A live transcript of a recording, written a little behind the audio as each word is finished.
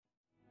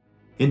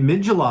In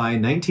mid-July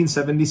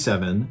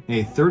 1977,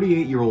 a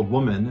 38-year-old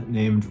woman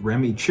named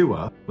Remy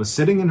Chua was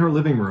sitting in her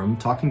living room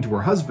talking to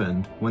her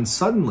husband when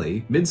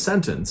suddenly,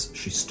 mid-sentence,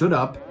 she stood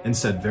up and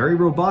said very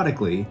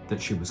robotically that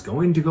she was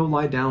going to go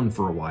lie down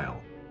for a while.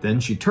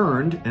 Then she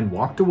turned and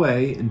walked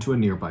away into a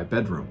nearby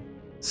bedroom.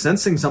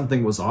 Sensing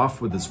something was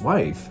off with his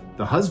wife,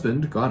 the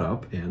husband got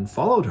up and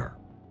followed her.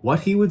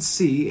 What he would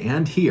see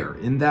and hear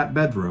in that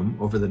bedroom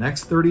over the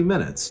next 30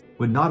 minutes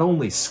would not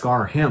only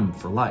scar him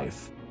for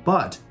life,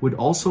 but would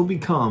also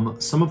become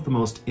some of the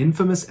most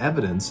infamous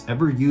evidence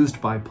ever used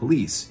by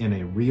police in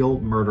a real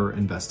murder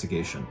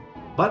investigation.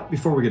 But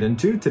before we get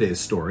into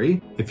today's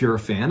story, if you're a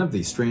fan of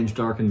the strange,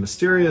 dark, and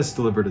mysterious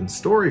delivered in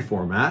story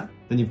format,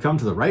 then you've come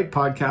to the right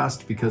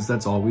podcast because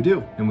that's all we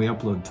do, and we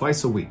upload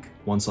twice a week,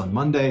 once on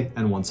Monday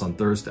and once on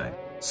Thursday.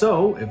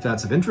 So, if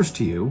that's of interest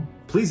to you,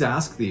 please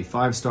ask the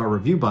 5-star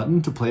review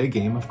button to play a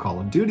game of Call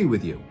of Duty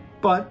with you,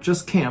 but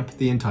just camp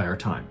the entire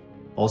time.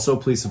 Also,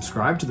 please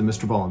subscribe to the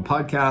Mr. Ballin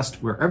podcast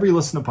wherever you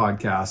listen to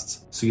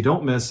podcasts so you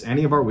don't miss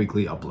any of our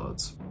weekly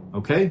uploads.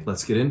 Okay,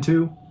 let's get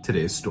into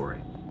today's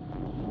story.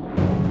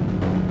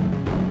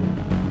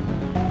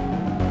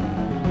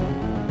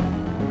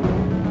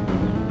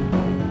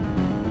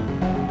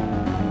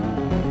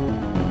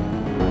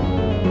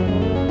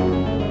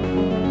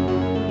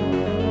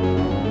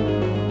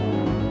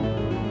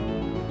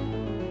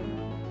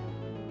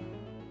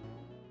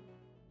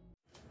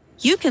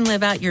 You can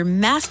live out your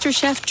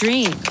MasterChef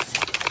dreams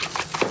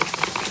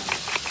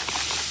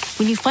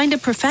when you find a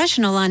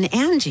professional on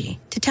Angie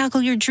to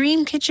tackle your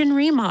dream kitchen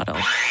remodel.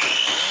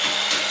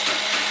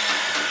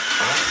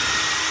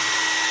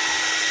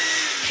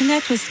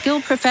 Connect with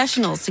skilled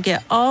professionals to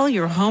get all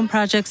your home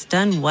projects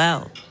done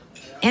well.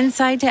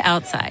 Inside to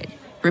outside,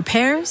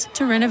 repairs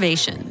to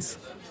renovations.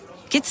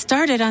 Get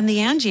started on the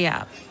Angie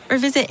app or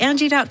visit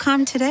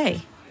Angie.com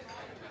today.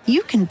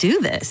 You can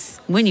do this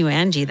when you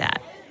Angie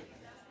that.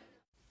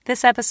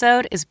 This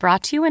episode is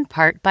brought to you in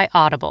part by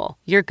Audible,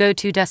 your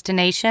go-to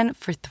destination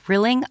for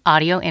thrilling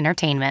audio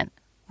entertainment.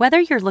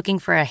 Whether you're looking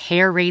for a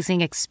hair-raising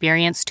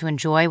experience to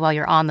enjoy while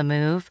you're on the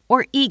move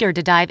or eager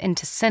to dive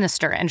into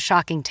sinister and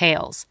shocking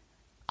tales,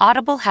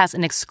 Audible has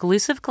an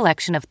exclusive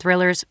collection of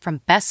thrillers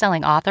from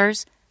best-selling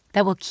authors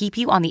that will keep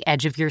you on the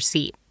edge of your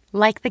seat,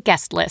 like The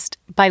Guest List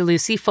by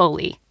Lucy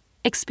Foley.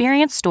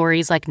 Experience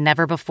stories like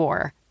never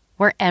before,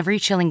 where every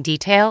chilling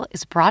detail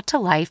is brought to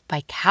life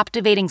by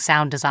captivating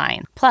sound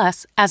design.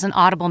 Plus, as an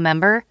Audible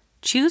member,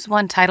 choose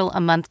one title a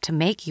month to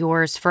make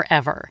yours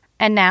forever.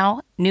 And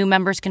now, new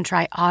members can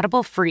try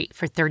Audible free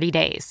for 30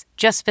 days.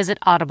 Just visit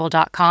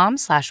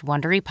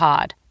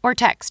audible.com/WonderyPod or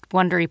text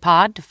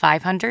WonderyPod to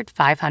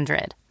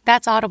 500-500.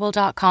 That's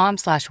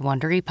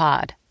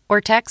audible.com/WonderyPod or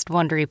text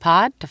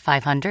WonderyPod to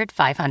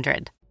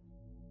 500-500.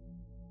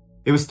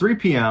 It was 3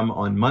 p.m.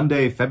 on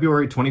Monday,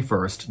 February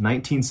 21st,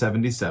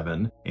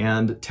 1977,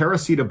 and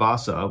Teresita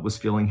Basa was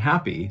feeling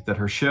happy that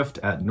her shift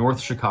at North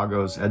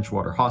Chicago's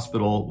Edgewater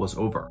Hospital was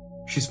over.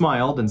 She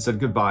smiled and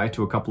said goodbye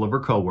to a couple of her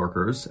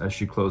coworkers as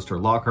she closed her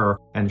locker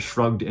and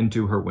shrugged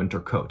into her winter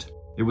coat.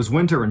 It was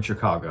winter in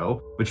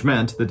Chicago, which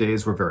meant the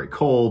days were very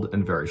cold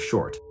and very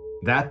short.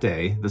 That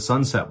day, the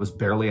sunset was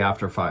barely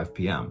after 5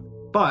 p.m.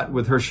 But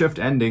with her shift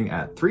ending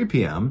at 3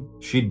 p.m.,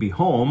 she'd be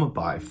home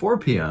by 4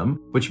 p.m.,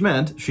 which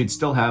meant she'd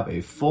still have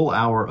a full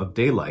hour of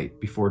daylight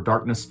before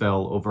darkness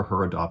fell over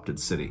her adopted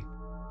city.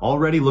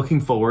 Already looking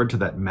forward to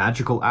that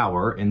magical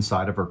hour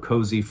inside of her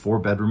cozy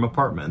 4-bedroom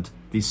apartment,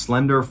 the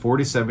slender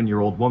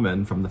 47-year-old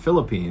woman from the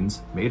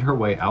Philippines made her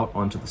way out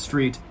onto the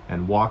street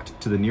and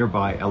walked to the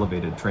nearby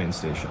elevated train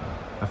station.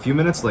 A few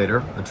minutes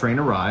later, a train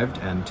arrived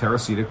and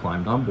Teresita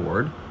climbed on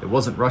board. It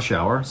wasn't rush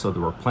hour, so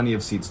there were plenty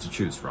of seats to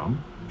choose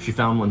from. She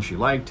found one she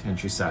liked, and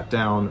she sat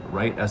down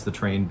right as the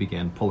train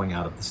began pulling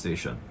out of the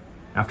station.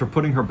 After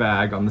putting her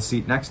bag on the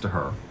seat next to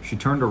her, she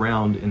turned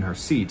around in her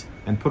seat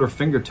and put her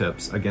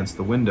fingertips against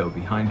the window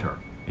behind her,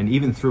 and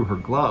even through her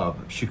glove,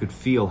 she could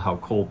feel how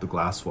cold the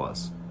glass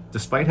was.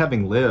 Despite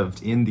having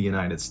lived in the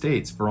United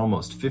States for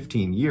almost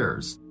 15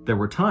 years, there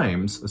were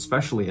times,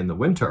 especially in the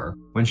winter,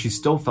 when she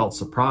still felt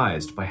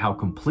surprised by how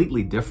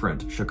completely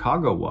different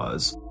Chicago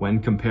was when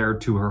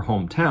compared to her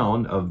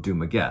hometown of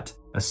Dumaguete,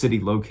 a city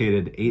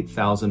located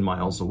 8,000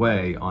 miles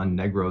away on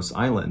Negros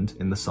Island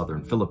in the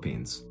southern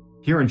Philippines.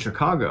 Here in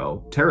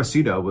Chicago,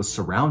 Teresita was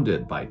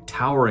surrounded by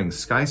towering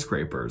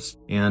skyscrapers,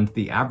 and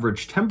the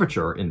average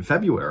temperature in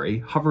February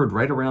hovered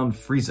right around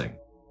freezing.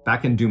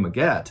 Back in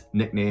Dumaguete,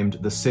 nicknamed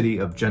the City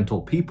of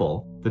Gentle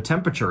People, the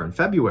temperature in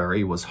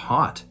February was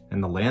hot,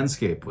 and the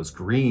landscape was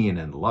green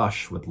and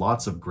lush with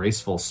lots of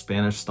graceful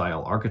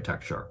Spanish-style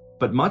architecture.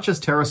 But much as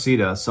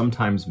Teresita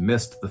sometimes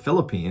missed the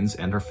Philippines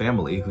and her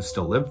family who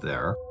still lived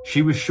there,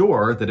 she was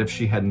sure that if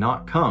she had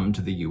not come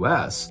to the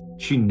US,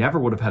 she never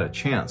would have had a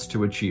chance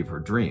to achieve her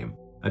dream.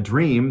 A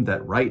dream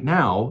that right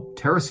now,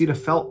 Teresita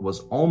felt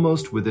was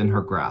almost within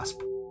her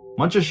grasp.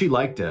 Much as she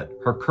liked it,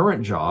 her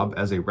current job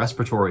as a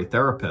respiratory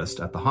therapist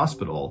at the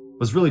hospital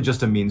was really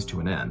just a means to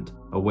an end,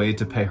 a way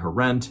to pay her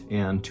rent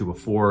and to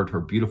afford her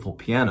beautiful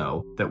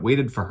piano that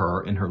waited for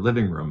her in her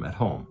living room at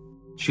home.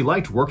 She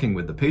liked working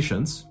with the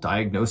patients,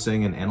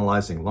 diagnosing and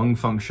analyzing lung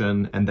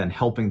function, and then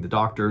helping the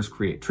doctors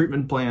create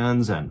treatment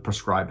plans and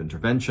prescribe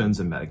interventions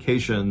and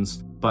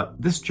medications.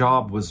 But this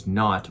job was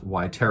not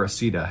why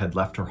Teresita had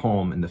left her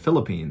home in the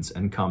Philippines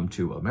and come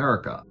to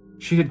America.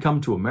 She had come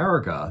to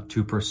America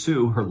to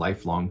pursue her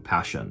lifelong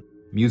passion,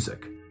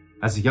 music.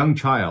 As a young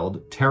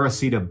child,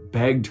 Teresita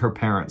begged her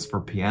parents for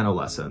piano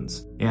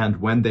lessons, and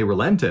when they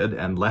relented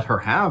and let her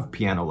have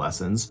piano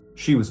lessons,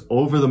 she was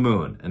over the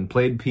moon and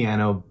played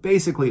piano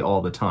basically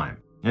all the time.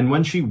 And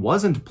when she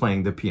wasn't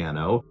playing the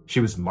piano,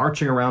 she was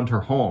marching around her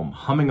home,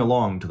 humming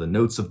along to the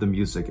notes of the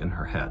music in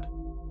her head.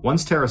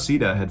 Once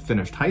Teresita had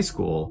finished high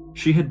school,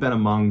 she had been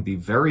among the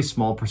very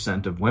small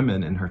percent of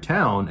women in her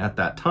town at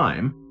that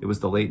time, it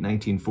was the late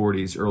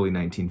 1940s, early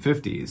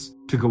 1950s,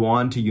 to go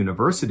on to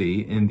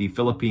university in the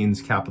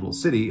Philippines' capital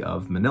city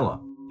of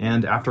Manila.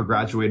 And after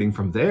graduating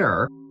from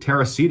there,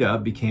 Teresita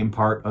became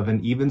part of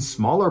an even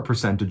smaller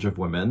percentage of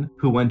women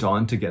who went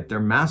on to get their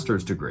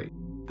master's degree.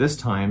 This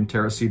time,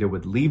 Teresita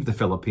would leave the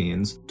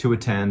Philippines to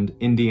attend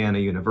Indiana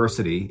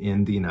University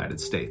in the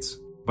United States.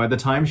 By the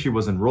time she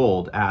was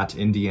enrolled at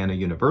Indiana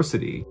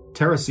University,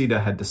 Teresita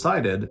had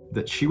decided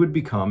that she would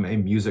become a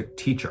music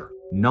teacher,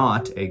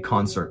 not a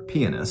concert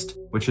pianist,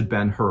 which had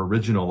been her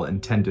original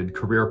intended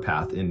career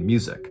path in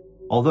music.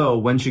 Although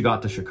when she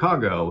got to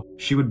Chicago,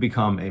 she would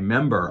become a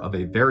member of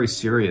a very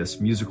serious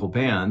musical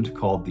band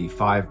called the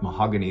Five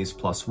Mahoganies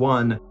Plus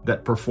One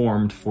that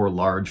performed for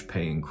large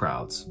paying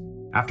crowds.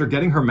 After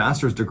getting her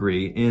master's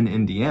degree in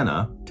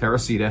Indiana,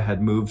 Teresita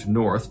had moved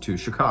north to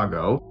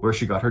Chicago, where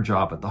she got her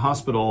job at the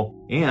hospital,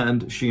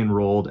 and she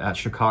enrolled at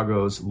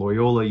Chicago's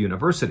Loyola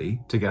University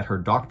to get her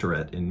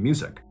doctorate in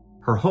music.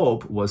 Her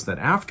hope was that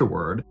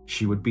afterward,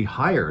 she would be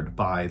hired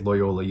by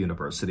Loyola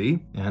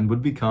University and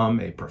would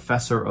become a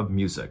professor of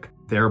music,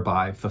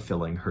 thereby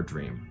fulfilling her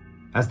dream.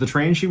 As the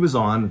train she was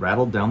on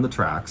rattled down the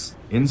tracks,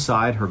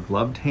 inside her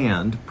gloved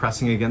hand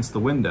pressing against the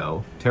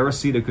window,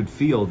 Teresita could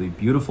feel the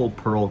beautiful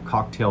pearl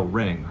cocktail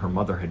ring her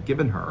mother had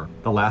given her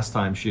the last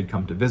time she had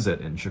come to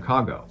visit in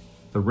Chicago.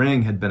 The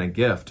ring had been a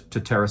gift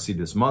to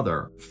Teresita's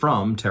mother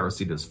from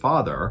Teresita's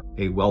father,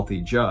 a wealthy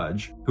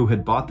judge, who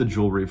had bought the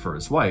jewelry for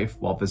his wife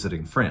while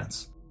visiting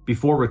France.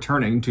 Before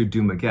returning to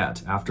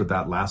Dumaguete after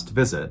that last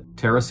visit,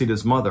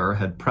 Teresita's mother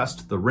had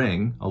pressed the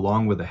ring,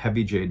 along with a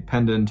heavy jade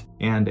pendant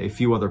and a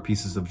few other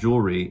pieces of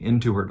jewelry,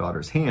 into her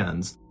daughter's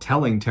hands,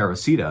 telling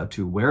Teresita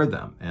to wear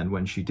them, and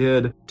when she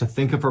did, to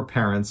think of her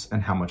parents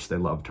and how much they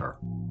loved her.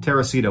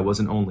 Teresita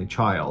was an only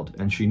child,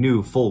 and she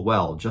knew full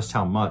well just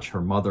how much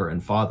her mother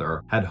and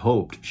father had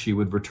hoped she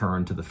would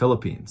return to the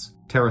Philippines.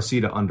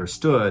 Teresita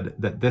understood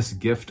that this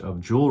gift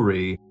of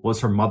jewelry was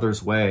her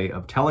mother's way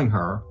of telling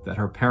her that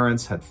her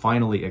parents had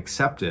finally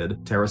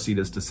accepted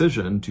Teresita's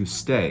decision to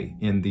stay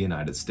in the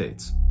United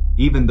States.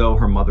 Even though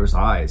her mother's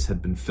eyes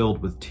had been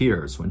filled with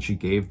tears when she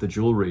gave the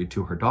jewelry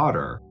to her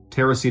daughter,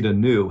 Teresita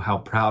knew how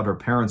proud her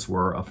parents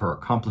were of her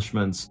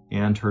accomplishments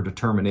and her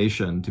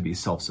determination to be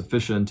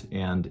self-sufficient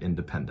and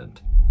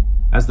independent.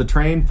 As the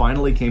train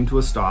finally came to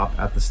a stop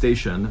at the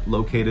station,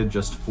 located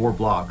just 4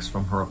 blocks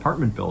from her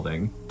apartment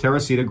building,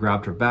 Teresita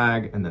grabbed her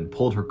bag and then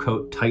pulled her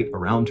coat tight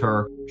around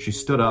her. She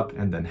stood up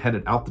and then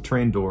headed out the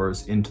train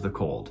doors into the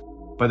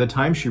cold. By the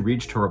time she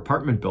reached her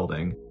apartment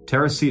building,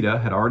 Teresita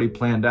had already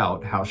planned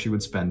out how she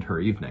would spend her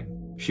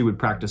evening. She would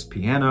practice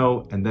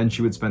piano, and then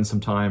she would spend some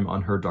time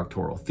on her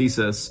doctoral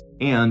thesis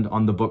and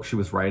on the book she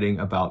was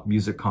writing about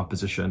music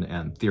composition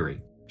and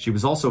theory. She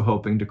was also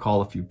hoping to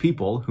call a few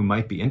people who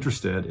might be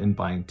interested in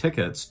buying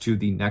tickets to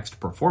the next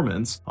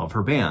performance of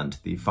her band,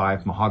 the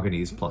Five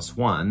Mahoganies Plus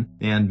One,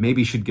 and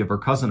maybe she'd give her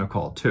cousin a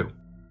call too.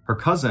 Her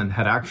cousin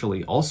had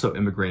actually also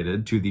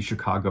immigrated to the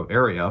Chicago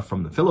area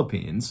from the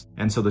Philippines,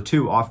 and so the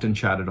two often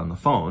chatted on the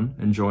phone,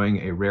 enjoying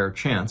a rare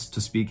chance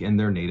to speak in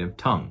their native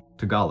tongue,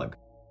 Tagalog.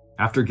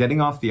 After getting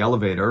off the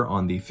elevator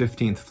on the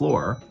 15th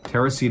floor,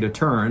 Teresita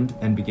turned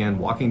and began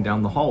walking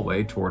down the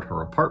hallway toward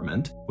her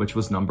apartment, which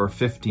was number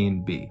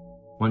 15B.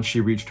 Once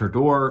she reached her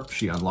door,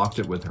 she unlocked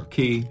it with her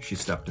key, she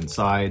stepped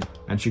inside,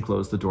 and she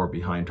closed the door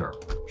behind her.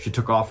 She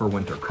took off her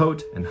winter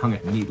coat and hung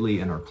it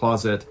neatly in her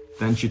closet.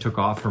 Then she took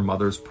off her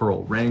mother's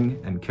pearl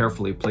ring and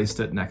carefully placed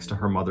it next to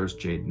her mother's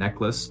jade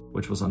necklace,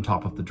 which was on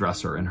top of the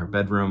dresser in her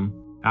bedroom.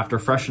 After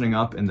freshening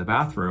up in the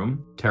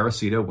bathroom,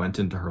 Teresita went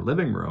into her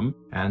living room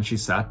and she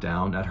sat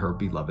down at her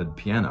beloved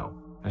piano.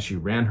 As she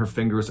ran her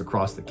fingers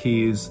across the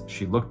keys,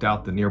 she looked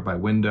out the nearby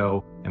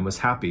window and was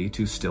happy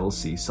to still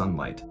see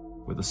sunlight.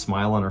 With a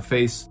smile on her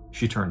face,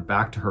 she turned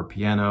back to her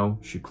piano,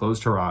 she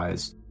closed her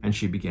eyes, and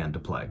she began to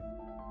play.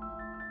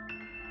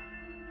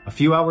 A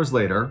few hours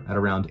later, at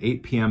around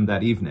 8 p.m.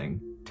 that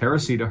evening,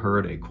 Teresita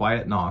heard a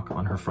quiet knock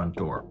on her front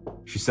door.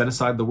 She set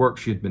aside the work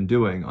she had been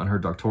doing on her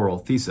doctoral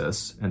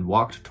thesis and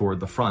walked toward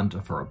the front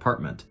of her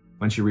apartment.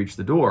 When she reached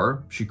the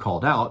door, she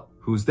called out,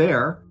 "Who's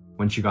there?"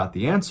 When she got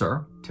the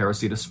answer,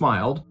 Teresita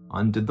smiled,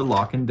 undid the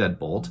lock and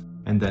deadbolt,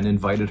 and then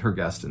invited her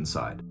guest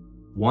inside.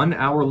 1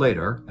 hour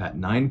later, at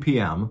 9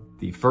 p.m.,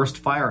 the first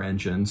fire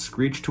engine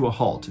screeched to a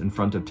halt in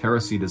front of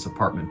Teresita's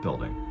apartment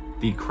building.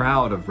 The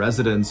crowd of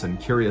residents and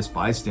curious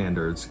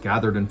bystanders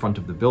gathered in front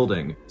of the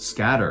building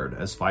scattered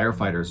as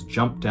firefighters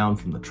jumped down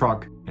from the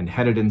truck and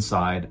headed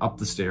inside up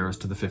the stairs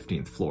to the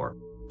 15th floor.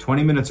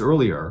 20 minutes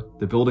earlier,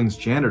 the building's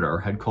janitor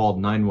had called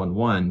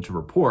 911 to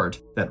report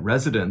that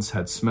residents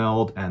had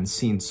smelled and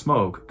seen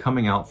smoke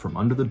coming out from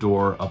under the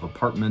door of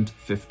apartment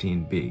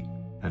 15B.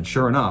 And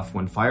sure enough,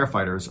 when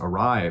firefighters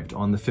arrived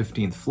on the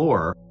 15th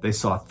floor, they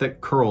saw thick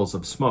curls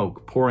of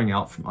smoke pouring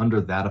out from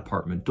under that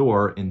apartment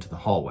door into the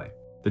hallway.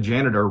 The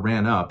janitor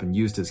ran up and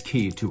used his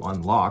key to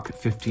unlock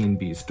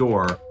 15B's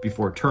door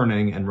before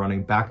turning and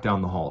running back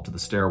down the hall to the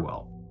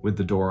stairwell. With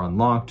the door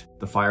unlocked,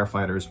 the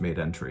firefighters made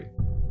entry.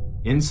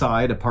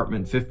 Inside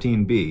apartment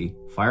 15B,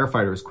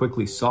 firefighters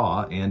quickly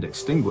saw and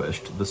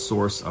extinguished the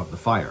source of the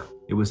fire.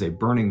 It was a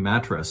burning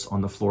mattress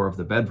on the floor of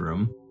the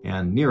bedroom,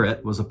 and near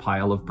it was a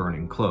pile of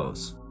burning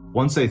clothes.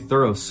 Once a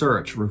thorough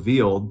search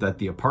revealed that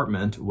the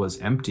apartment was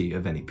empty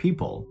of any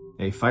people,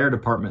 a fire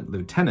department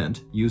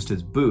lieutenant used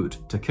his boot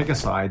to kick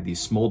aside the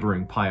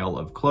smoldering pile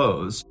of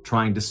clothes,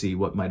 trying to see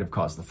what might have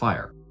caused the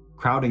fire.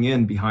 Crowding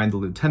in behind the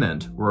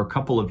lieutenant were a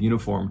couple of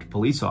uniformed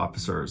police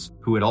officers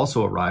who had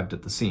also arrived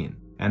at the scene.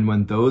 And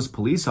when those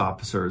police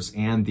officers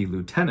and the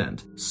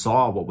lieutenant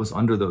saw what was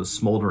under those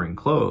smoldering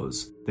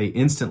clothes, they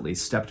instantly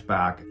stepped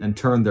back and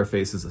turned their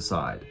faces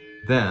aside.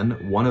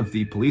 Then, one of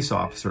the police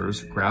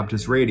officers grabbed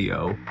his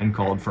radio and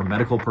called for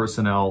medical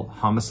personnel,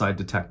 homicide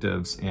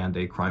detectives, and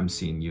a crime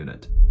scene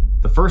unit.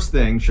 The first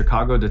thing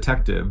Chicago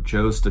detective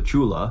Joe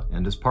Stachula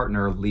and his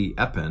partner Lee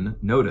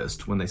Eppen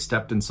noticed when they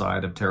stepped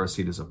inside of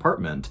Teresita's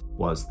apartment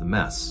was the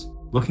mess.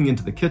 Looking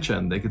into the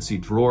kitchen, they could see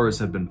drawers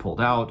had been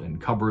pulled out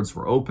and cupboards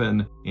were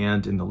open,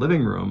 and in the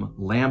living room,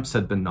 lamps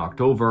had been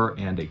knocked over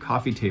and a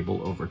coffee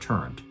table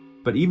overturned.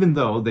 But even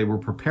though they were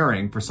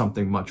preparing for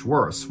something much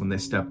worse when they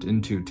stepped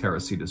into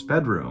Teresita's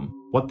bedroom,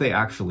 what they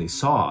actually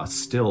saw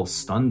still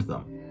stunned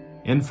them.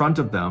 In front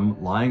of them,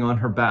 lying on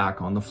her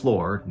back on the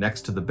floor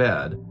next to the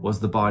bed, was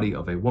the body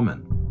of a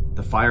woman.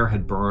 The fire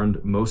had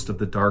burned most of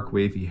the dark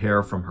wavy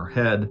hair from her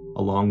head,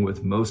 along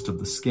with most of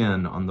the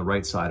skin on the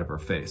right side of her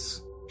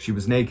face. She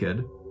was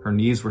naked, her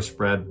knees were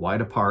spread wide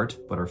apart,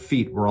 but her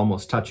feet were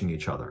almost touching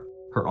each other.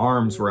 Her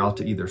arms were out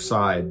to either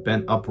side,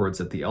 bent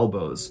upwards at the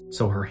elbows,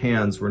 so her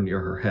hands were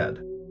near her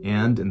head.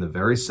 And in the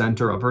very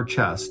center of her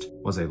chest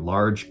was a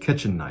large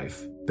kitchen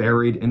knife,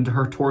 buried into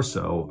her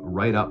torso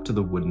right up to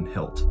the wooden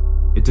hilt.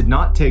 It did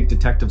not take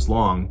detectives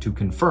long to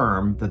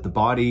confirm that the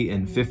body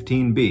in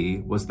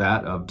 15B was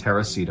that of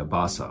Teresita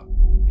Basa.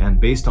 And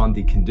based on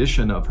the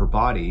condition of her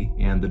body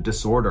and the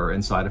disorder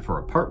inside of her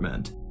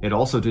apartment, it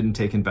also didn't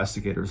take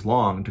investigators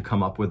long to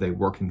come up with a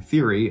working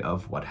theory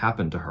of what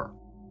happened to her.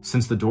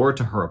 Since the door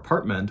to her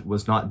apartment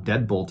was not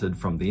deadbolted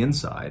from the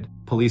inside,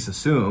 police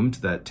assumed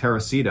that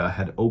Teresita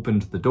had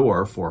opened the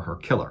door for her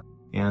killer.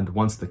 And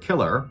once the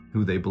killer,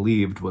 who they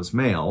believed was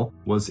male,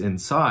 was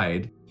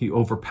inside, he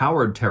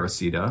overpowered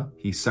Teresita,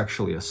 he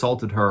sexually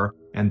assaulted her,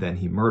 and then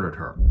he murdered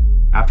her.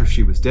 After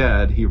she was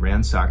dead, he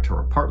ransacked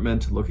her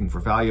apartment looking for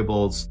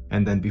valuables,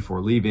 and then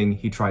before leaving,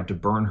 he tried to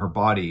burn her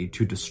body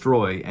to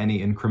destroy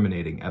any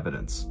incriminating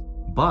evidence.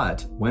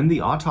 But when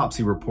the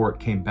autopsy report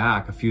came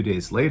back a few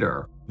days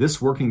later,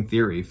 this working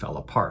theory fell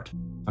apart.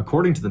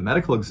 According to the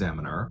medical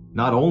examiner,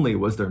 not only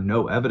was there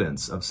no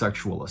evidence of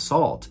sexual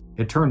assault,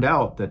 it turned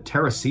out that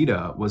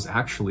Teresita was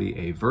actually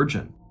a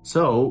virgin.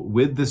 So,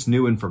 with this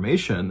new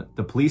information,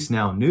 the police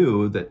now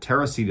knew that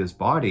Teresita's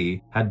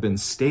body had been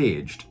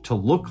staged to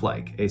look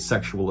like a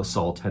sexual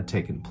assault had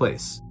taken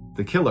place.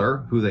 The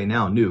killer, who they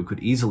now knew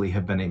could easily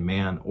have been a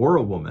man or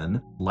a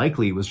woman,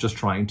 likely was just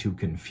trying to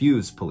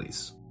confuse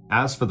police.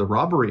 As for the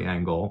robbery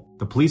angle,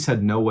 the police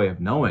had no way of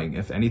knowing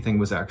if anything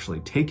was actually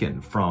taken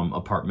from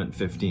apartment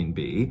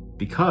 15B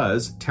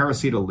because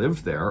Teresita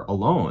lived there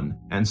alone,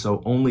 and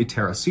so only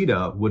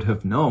Teresita would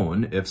have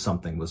known if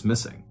something was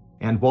missing.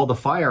 And while the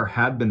fire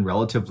had been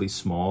relatively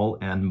small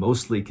and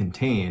mostly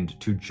contained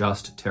to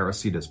just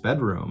Teresita's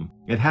bedroom,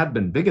 it had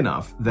been big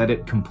enough that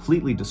it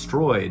completely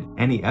destroyed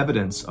any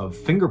evidence of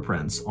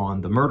fingerprints on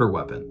the murder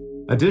weapon.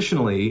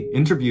 Additionally,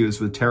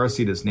 interviews with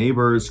Teresita's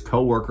neighbors,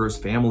 co-workers,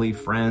 family,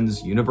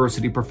 friends,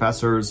 university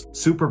professors,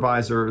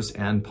 supervisors,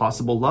 and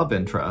possible love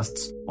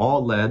interests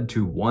all led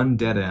to one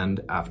dead end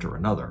after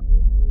another.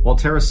 While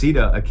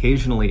Teresita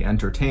occasionally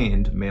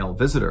entertained male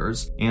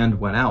visitors and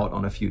went out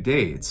on a few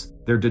dates,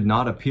 there did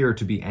not appear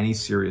to be any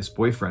serious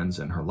boyfriends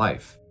in her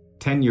life.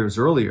 10 years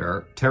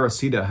earlier,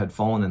 Teresita had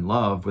fallen in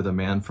love with a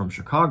man from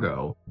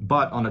Chicago,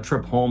 but on a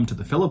trip home to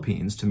the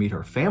Philippines to meet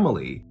her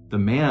family, the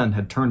man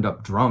had turned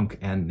up drunk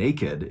and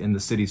naked in the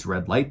city's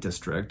red light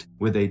district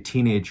with a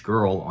teenage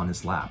girl on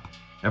his lap.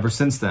 Ever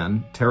since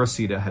then,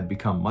 Teresita had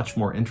become much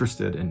more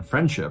interested in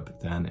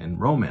friendship than in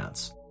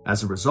romance.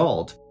 As a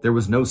result, there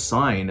was no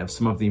sign of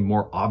some of the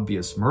more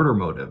obvious murder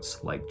motives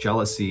like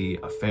jealousy,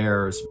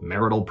 affairs,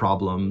 marital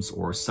problems,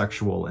 or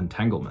sexual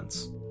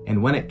entanglements.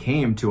 And when it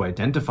came to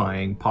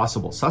identifying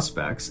possible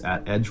suspects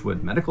at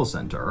Edgewood Medical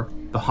Center,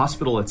 the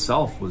hospital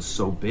itself was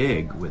so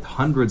big, with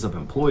hundreds of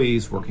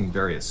employees working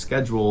various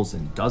schedules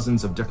in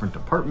dozens of different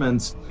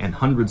departments, and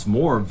hundreds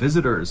more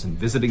visitors and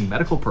visiting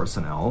medical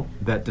personnel,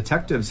 that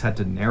detectives had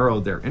to narrow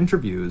their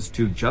interviews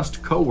to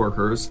just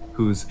co-workers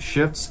whose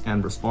shifts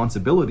and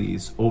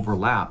responsibilities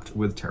overlapped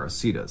with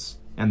Teresita's.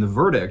 And the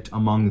verdict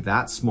among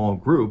that small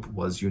group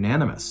was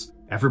unanimous.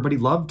 Everybody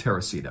loved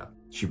Teresita.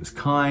 She was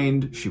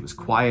kind, she was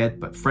quiet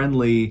but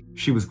friendly,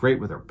 she was great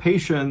with her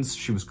patients,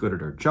 she was good at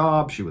her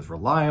job, she was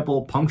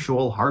reliable,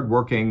 punctual,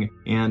 hardworking,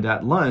 and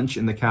at lunch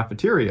in the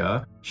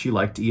cafeteria, she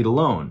liked to eat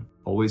alone,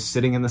 always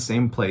sitting in the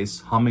same place,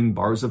 humming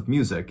bars of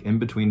music in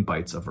between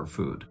bites of her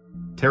food.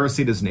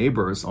 Teresita's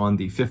neighbors on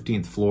the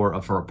 15th floor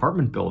of her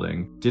apartment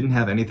building didn't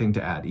have anything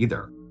to add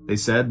either. They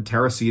said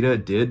Teresita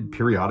did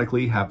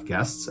periodically have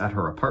guests at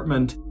her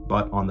apartment,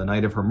 but on the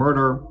night of her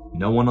murder,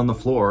 no one on the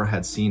floor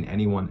had seen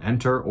anyone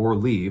enter or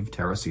leave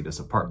Teresita's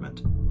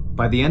apartment.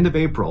 By the end of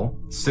April,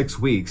 6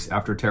 weeks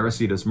after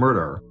Teresita's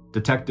murder,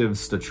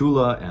 Detectives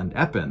Stachula and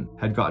Eppin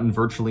had gotten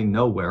virtually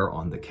nowhere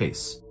on the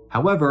case.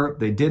 However,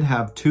 they did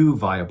have two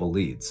viable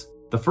leads.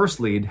 The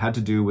first lead had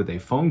to do with a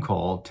phone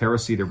call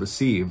Teresita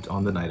received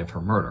on the night of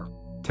her murder.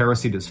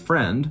 Teresita's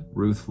friend,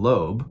 Ruth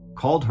Loeb,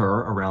 called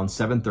her around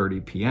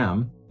 7:30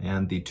 p.m.,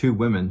 and the two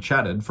women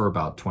chatted for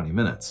about 20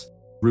 minutes.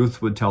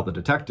 Ruth would tell the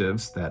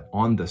detectives that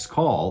on this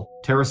call,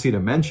 Teresita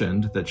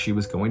mentioned that she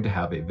was going to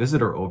have a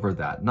visitor over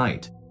that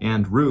night,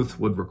 and Ruth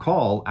would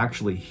recall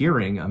actually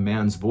hearing a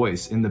man's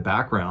voice in the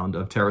background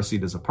of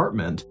Teresita's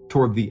apartment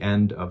toward the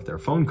end of their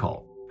phone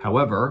call.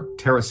 However,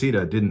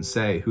 Teresita didn't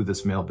say who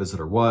this male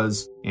visitor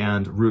was,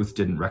 and Ruth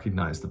didn't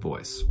recognize the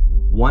voice.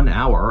 1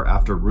 hour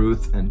after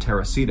Ruth and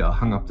Teresita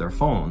hung up their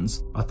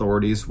phones,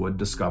 authorities would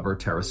discover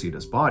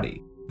Teresita's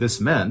body. This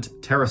meant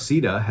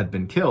Teresita had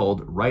been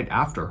killed right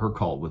after her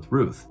call with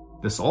Ruth.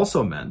 This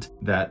also meant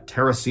that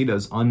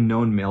Teresita's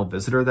unknown male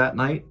visitor that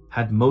night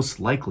had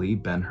most likely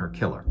been her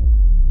killer.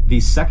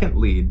 The second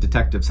lead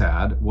detectives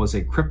had was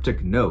a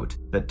cryptic note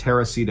that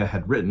Teresita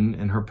had written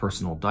in her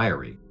personal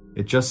diary.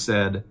 It just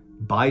said,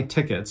 "Buy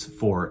tickets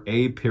for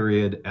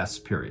A.S."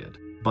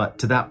 But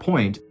to that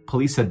point,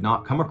 police had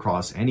not come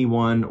across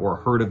anyone or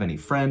heard of any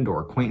friend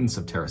or acquaintance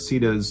of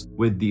Teresita's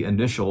with the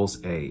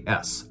initials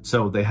A.S.,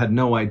 so they had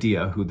no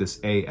idea who this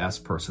A.S.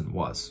 person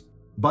was.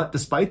 But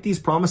despite these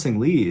promising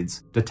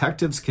leads,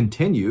 detectives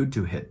continued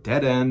to hit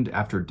dead end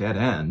after dead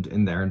end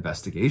in their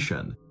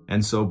investigation.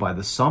 And so by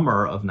the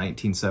summer of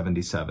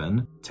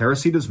 1977,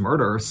 Teresita's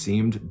murder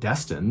seemed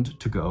destined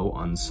to go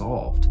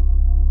unsolved.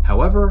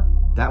 However,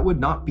 that would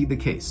not be the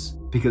case,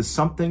 because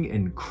something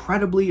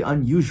incredibly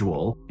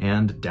unusual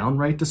and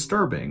downright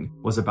disturbing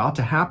was about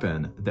to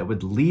happen that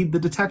would lead the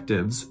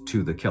detectives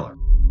to the killer.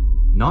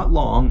 Not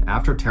long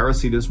after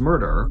Teresita's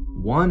murder,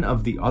 one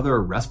of the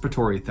other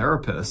respiratory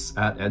therapists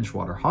at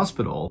Edgewater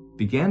Hospital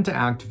began to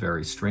act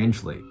very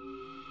strangely.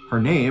 Her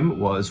name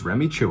was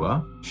Remy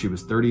Chua, she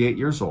was 38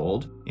 years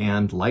old,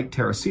 and like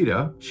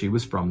Teresita, she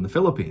was from the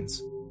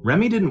Philippines.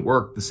 Remy didn't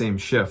work the same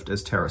shift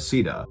as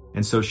Teresita,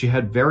 and so she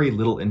had very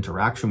little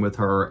interaction with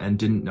her and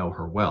didn't know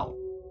her well.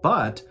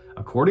 But,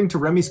 according to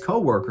Remy's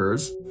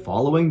co-workers,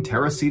 following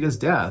Teresita's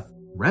death,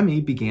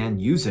 Remy began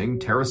using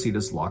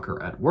Teresita's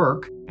locker at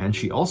work, and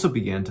she also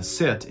began to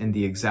sit in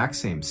the exact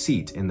same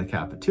seat in the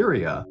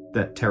cafeteria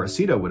that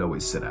Teresita would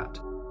always sit at.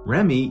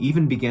 Remy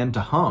even began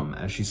to hum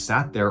as she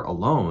sat there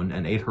alone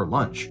and ate her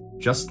lunch,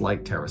 just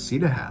like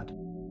Teresita had.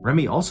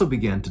 Remy also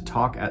began to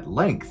talk at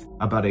length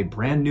about a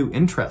brand new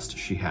interest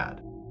she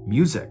had,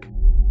 music.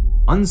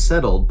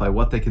 Unsettled by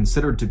what they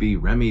considered to be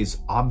Remy's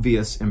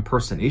obvious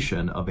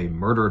impersonation of a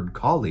murdered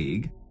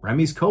colleague,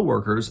 Remy's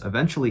co-workers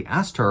eventually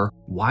asked her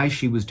why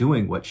she was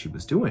doing what she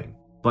was doing.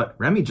 But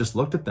Remy just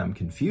looked at them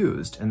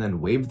confused and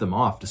then waved them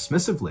off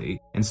dismissively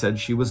and said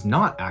she was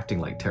not acting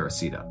like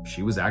Teresita,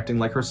 she was acting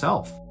like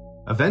herself.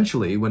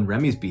 Eventually, when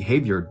Remy's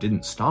behavior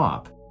didn't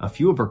stop, a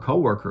few of her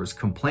co-workers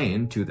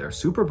complained to their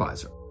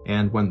supervisor.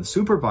 And when the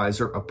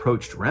supervisor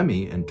approached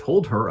Remy and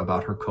told her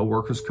about her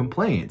co-workers'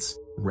 complaints,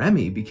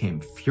 Remy became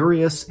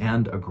furious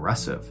and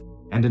aggressive.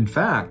 And in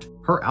fact,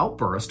 her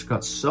outburst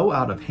got so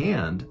out of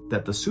hand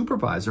that the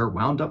supervisor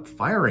wound up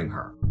firing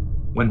her.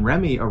 When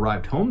Remy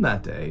arrived home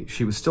that day,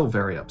 she was still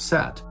very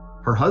upset.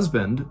 Her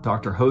husband,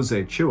 Dr.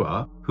 Jose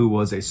Chua, who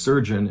was a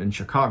surgeon in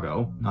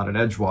Chicago, not at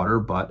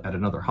Edgewater but at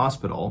another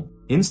hospital,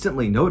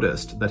 instantly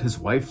noticed that his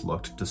wife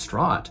looked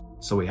distraught.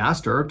 So he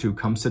asked her to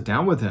come sit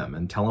down with him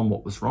and tell him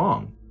what was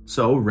wrong.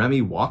 So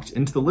Remy walked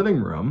into the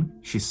living room,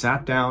 she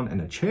sat down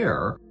in a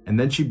chair, and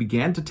then she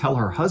began to tell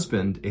her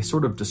husband a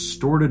sort of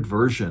distorted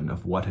version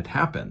of what had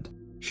happened.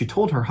 She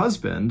told her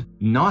husband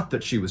not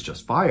that she was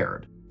just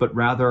fired, but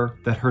rather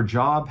that her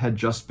job had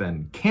just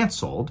been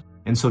canceled,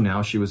 and so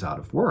now she was out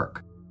of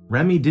work.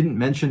 Remy didn't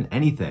mention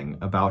anything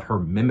about her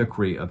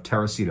mimicry of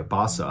Teresita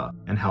Basa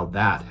and how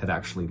that had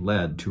actually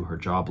led to her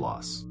job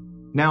loss.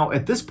 Now,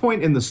 at this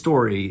point in the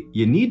story,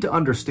 you need to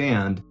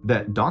understand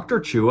that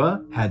Dr.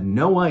 Chua had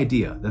no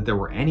idea that there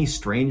were any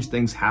strange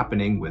things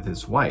happening with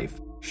his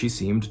wife. She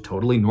seemed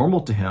totally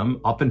normal to him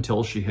up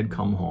until she had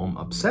come home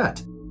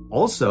upset.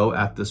 Also,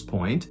 at this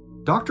point,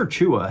 Dr.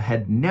 Chua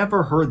had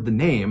never heard the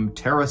name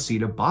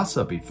Teresita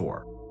Basa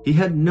before. He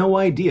had no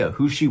idea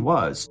who she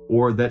was,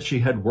 or that she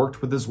had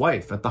worked with his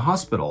wife at the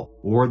hospital,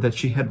 or that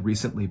she had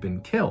recently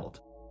been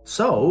killed.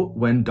 So,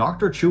 when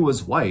Dr.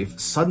 Chua's wife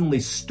suddenly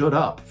stood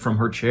up from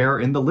her chair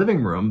in the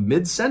living room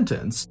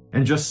mid-sentence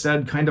and just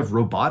said kind of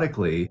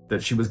robotically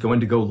that she was going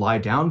to go lie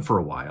down for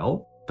a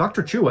while,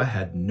 Dr. Chua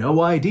had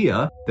no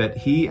idea that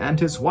he and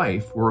his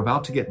wife were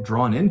about to get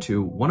drawn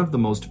into one of the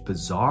most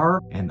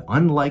bizarre and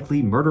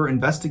unlikely murder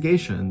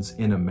investigations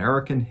in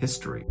American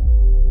history.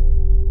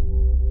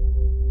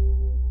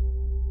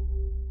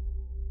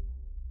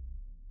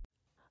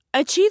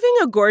 Achieving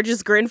a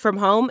gorgeous grin from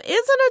home isn't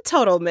a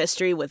total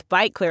mystery with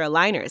Byte Clear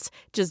aligners.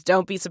 Just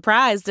don't be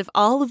surprised if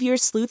all of your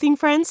sleuthing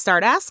friends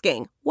start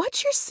asking,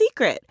 "What's your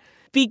secret?"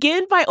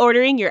 Begin by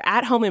ordering your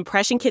at-home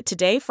impression kit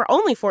today for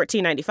only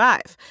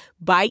 $14.95.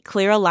 Byte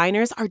Clear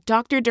aligners are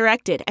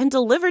doctor-directed and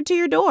delivered to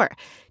your door.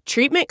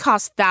 Treatment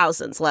costs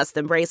thousands less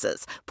than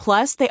braces.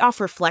 Plus, they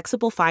offer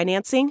flexible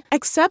financing,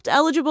 accept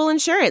eligible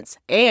insurance,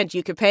 and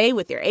you can pay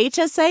with your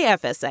HSA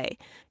FSA.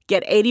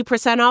 Get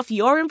 80% off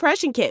your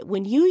impression kit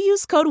when you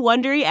use code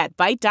WONDERY at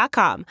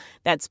Byte.com.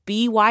 That's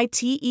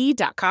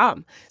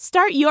BYTE.com.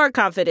 Start your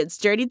confidence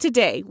journey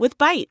today with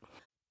Byte.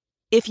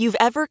 If you've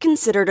ever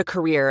considered a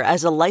career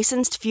as a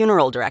licensed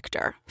funeral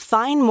director,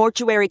 Fine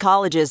Mortuary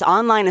College's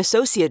online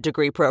associate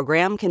degree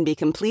program can be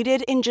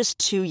completed in just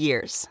 2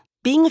 years.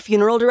 Being a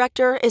funeral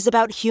director is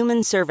about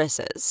human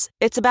services.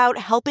 It's about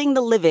helping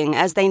the living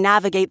as they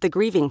navigate the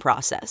grieving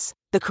process.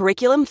 The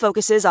curriculum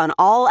focuses on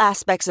all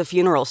aspects of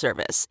funeral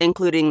service,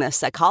 including the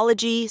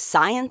psychology,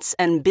 science,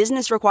 and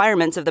business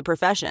requirements of the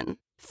profession.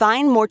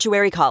 Fine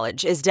Mortuary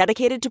College is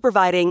dedicated to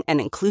providing an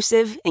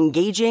inclusive,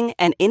 engaging,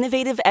 and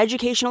innovative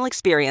educational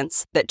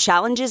experience that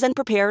challenges and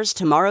prepares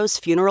tomorrow's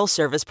funeral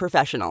service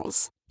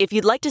professionals. If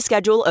you'd like to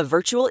schedule a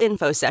virtual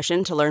info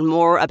session to learn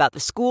more about the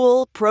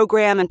school,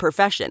 program, and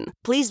profession,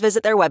 please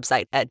visit their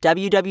website at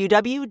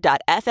www.fmc.edu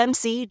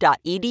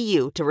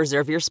to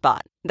reserve your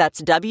spot.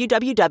 That's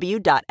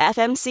www.fmc.edu.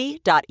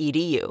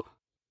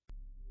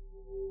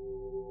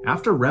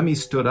 After Remy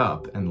stood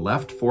up and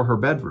left for her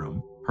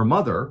bedroom, her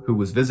mother, who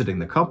was visiting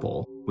the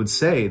couple, would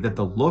say that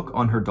the look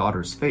on her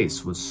daughter's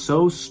face was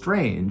so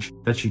strange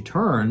that she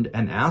turned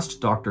and asked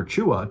Dr.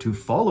 Chua to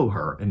follow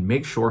her and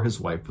make sure his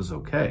wife was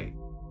okay.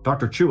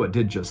 Dr. Chua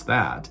did just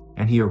that,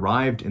 and he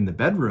arrived in the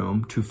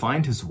bedroom to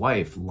find his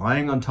wife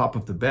lying on top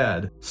of the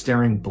bed,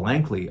 staring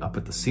blankly up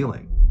at the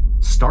ceiling.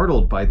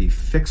 Startled by the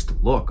fixed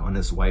look on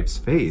his wife's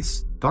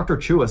face, Dr.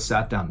 Chua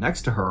sat down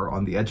next to her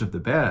on the edge of the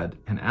bed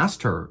and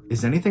asked her,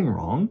 "Is anything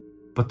wrong?"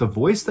 But the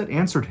voice that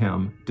answered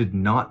him did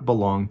not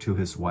belong to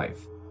his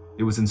wife.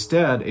 It was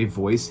instead a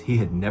voice he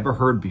had never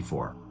heard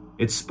before.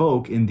 It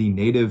spoke in the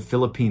native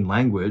Philippine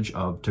language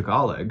of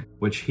Tagalog,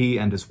 which he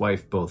and his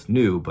wife both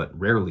knew but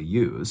rarely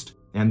used,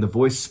 and the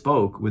voice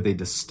spoke with a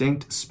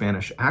distinct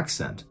Spanish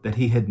accent that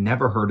he had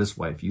never heard his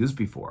wife use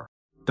before.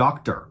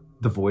 "Doctor,"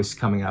 the voice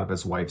coming out of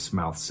his wife's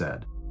mouth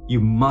said, "you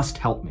must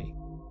help me."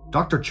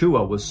 Dr.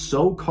 Chua was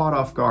so caught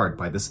off guard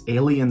by this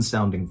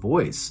alien-sounding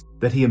voice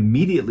that he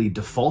immediately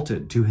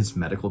defaulted to his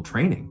medical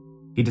training.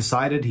 He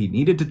decided he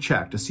needed to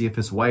check to see if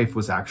his wife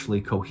was actually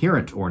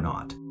coherent or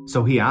not,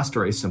 so he asked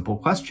her a simple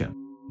question: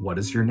 "What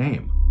is your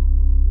name?"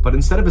 But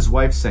instead of his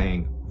wife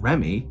saying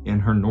Remy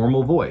in her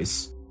normal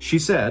voice, she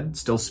said,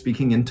 still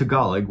speaking in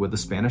Tagalog with a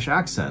Spanish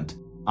accent,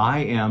 "I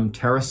am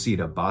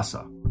Teresita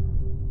Basa."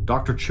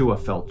 Dr. Chua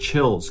felt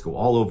chills go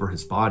all over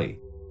his body.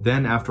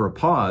 Then, after a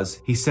pause,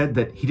 he said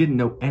that he didn't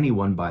know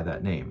anyone by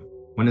that name.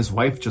 When his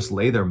wife just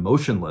lay there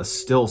motionless,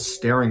 still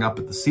staring up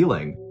at the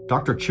ceiling,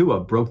 Dr.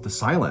 Chua broke the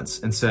silence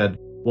and said,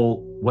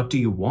 "Well, what do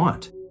you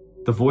want?"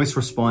 The voice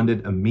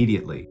responded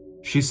immediately.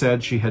 She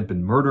said she had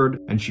been murdered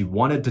and she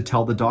wanted to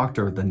tell the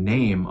doctor the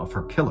name of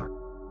her killer.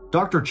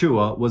 Dr.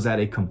 Chua was at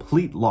a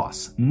complete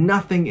loss.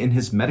 Nothing in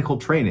his medical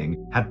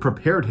training had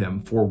prepared him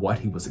for what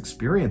he was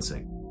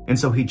experiencing. And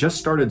so he just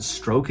started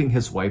stroking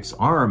his wife's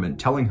arm and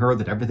telling her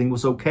that everything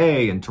was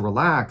okay and to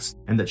relax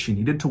and that she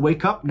needed to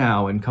wake up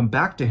now and come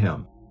back to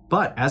him.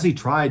 But as he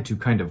tried to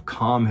kind of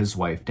calm his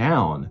wife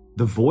down,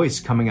 the voice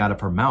coming out of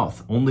her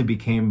mouth only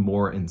became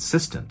more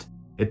insistent.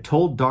 It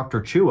told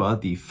Dr. Chua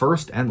the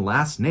first and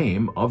last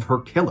name of her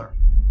killer.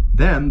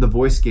 Then the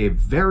voice gave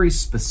very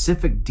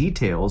specific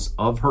details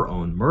of her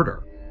own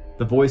murder.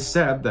 The voice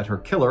said that her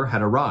killer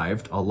had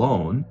arrived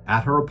alone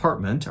at her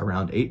apartment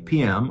around 8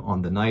 p.m.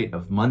 on the night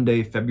of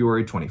Monday,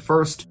 February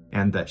 21st,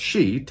 and that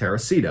she,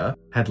 Teresita,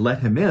 had let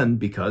him in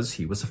because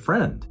he was a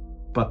friend.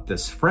 But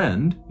this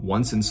friend,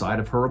 once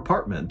inside of her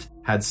apartment,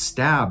 had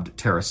stabbed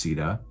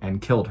Teresita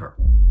and killed her.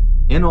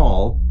 In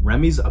all,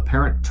 Remy's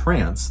apparent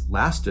trance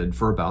lasted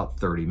for about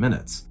 30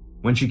 minutes.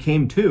 When she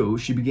came to,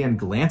 she began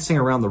glancing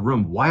around the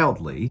room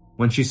wildly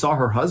when she saw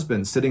her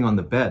husband sitting on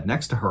the bed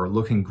next to her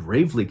looking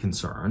gravely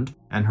concerned,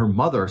 and her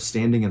mother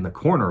standing in the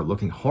corner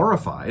looking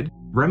horrified.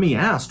 Remy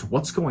asked,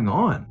 "What's going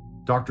on?"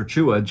 Dr.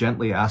 Chua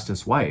gently asked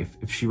his wife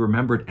if she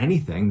remembered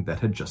anything that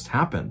had just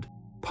happened.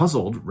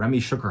 Puzzled, Remy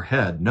shook her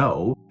head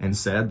no and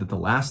said that the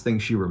last thing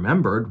she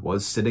remembered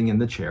was sitting in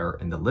the chair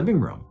in the living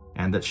room,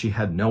 and that she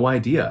had no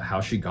idea how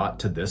she got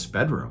to this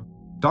bedroom.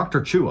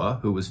 Dr.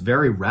 Chua, who was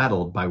very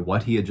rattled by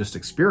what he had just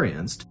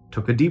experienced,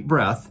 took a deep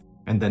breath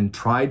and then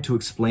tried to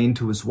explain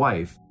to his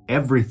wife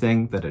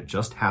everything that had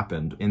just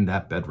happened in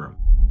that bedroom.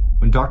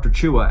 When Dr.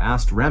 Chua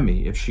asked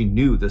Remy if she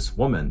knew this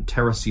woman,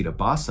 Teresita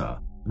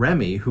Basa,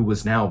 Remy, who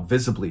was now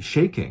visibly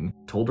shaking,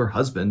 told her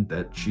husband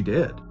that she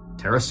did.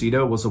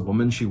 Teresita was a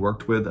woman she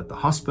worked with at the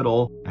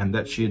hospital and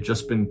that she had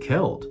just been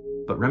killed.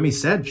 But Remy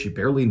said she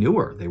barely knew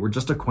her. They were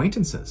just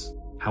acquaintances.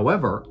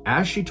 However,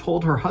 as she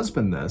told her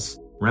husband this,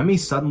 Remy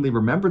suddenly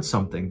remembered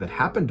something that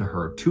happened to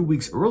her 2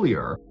 weeks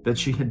earlier that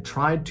she had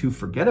tried to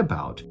forget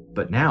about,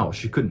 but now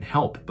she couldn't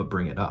help but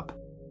bring it up.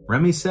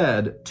 Remy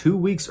said 2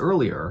 weeks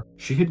earlier,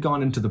 she had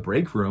gone into the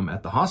break room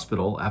at the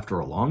hospital after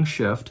a long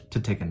shift to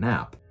take a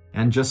nap.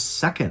 And just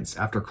seconds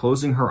after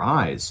closing her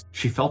eyes,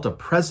 she felt a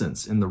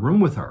presence in the room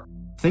with her.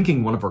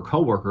 Thinking one of her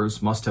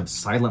coworkers must have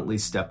silently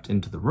stepped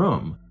into the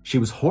room, she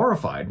was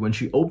horrified when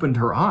she opened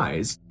her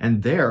eyes,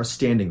 and there,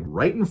 standing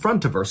right in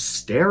front of her,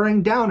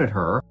 staring down at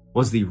her,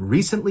 was the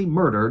recently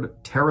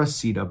murdered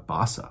Teresita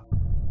Basa.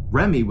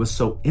 Remy was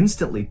so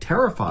instantly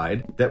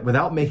terrified that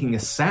without making a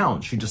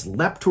sound, she just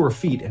leapt to her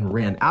feet and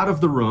ran out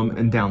of the room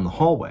and down the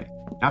hallway.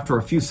 After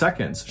a few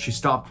seconds, she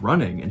stopped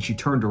running and she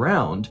turned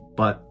around,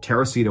 but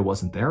Teresita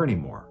wasn't there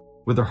anymore.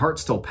 With her heart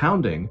still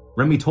pounding,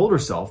 Remy told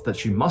herself that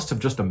she must have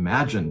just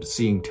imagined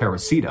seeing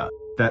Teresita,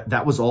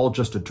 that was all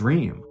just a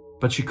dream.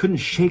 But she couldn't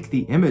shake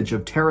the image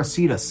of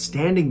Teresita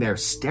standing there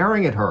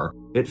staring at her.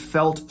 It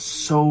felt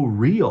so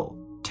real.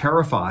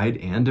 Terrified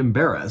and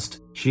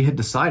embarrassed, she had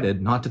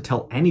decided not to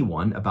tell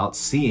anyone about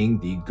seeing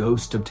the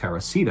ghost of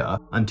Teresita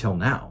until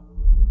now.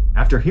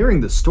 After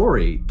hearing this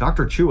story,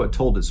 Dr. Chua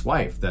told his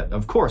wife that,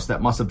 of course,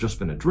 that must have just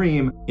been a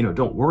dream.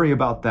 Don't worry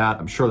about that.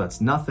 I'm sure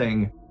that's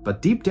nothing.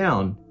 But deep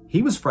down,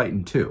 he was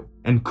frightened too,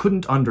 and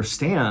couldn't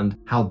understand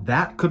how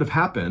that could have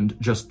happened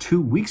just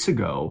 2 weeks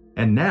ago,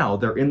 and now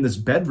they're in this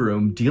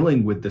bedroom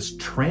dealing with this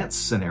trance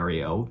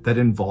scenario that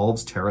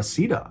involves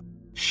Teresita.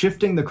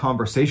 Shifting the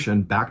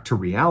conversation back to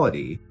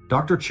reality,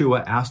 Dr.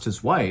 Chua asked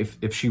his wife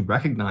if she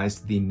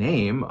recognized the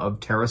name of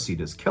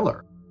Teresita's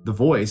killer. The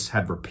voice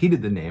had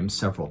repeated the name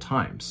several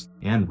times,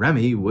 and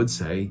Remy would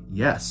say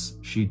yes,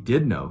 she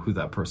did know who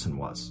that person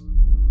was.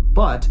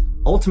 But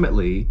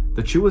ultimately,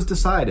 the Chuas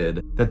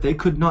decided that they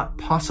could not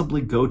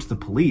possibly go to the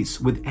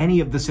police with any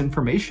of this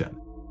information.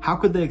 How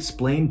could they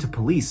explain to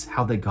police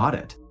how they got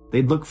it?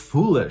 They'd look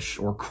foolish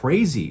or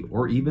crazy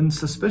or even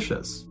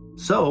suspicious.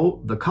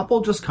 So the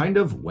couple just kind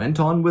of went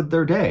on with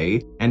their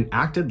day and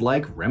acted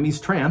like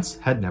Remy's trance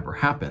had never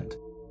happened.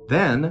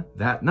 Then,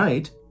 that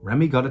night,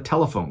 Remy got a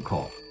telephone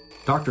call.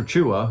 Dr.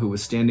 Chua, who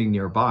was standing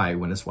nearby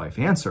when his wife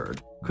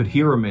answered, could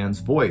hear a man's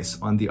voice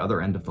on the other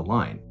end of the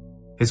line.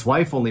 His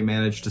wife only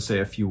managed to say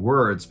a few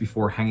words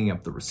before hanging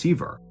up the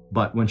receiver,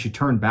 but when she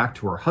turned back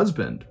to her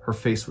husband, her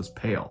face was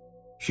pale.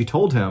 She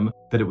told him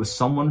that it was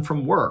someone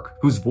from work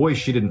whose voice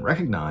she didn't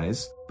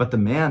recognize, but the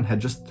man had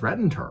just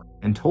threatened her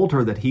and told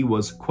her that he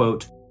was,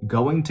 quote,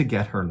 going to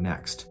get her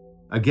next.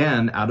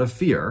 Again, out of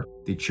fear,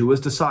 the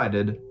Chuas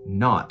decided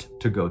not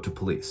to go to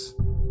police.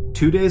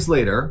 2 days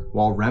later,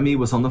 while Remy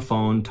was on the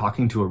phone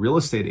talking to a real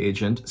estate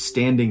agent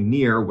standing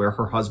near where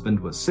her husband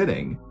was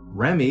sitting,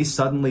 Remy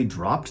suddenly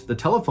dropped the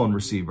telephone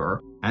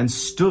receiver and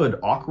stood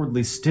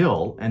awkwardly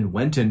still and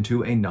went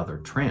into another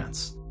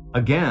trance.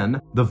 Again,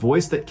 the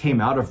voice that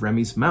came out of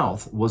Remy's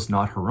mouth was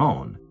not her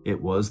own.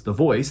 It was the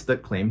voice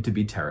that claimed to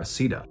be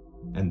Teresita.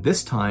 And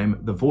this time,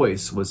 the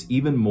voice was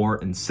even more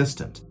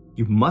insistent.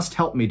 "You must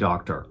help me,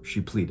 doctor,"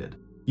 she pleaded.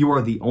 "You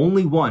are the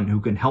only one who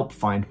can help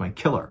find my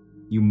killer.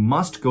 You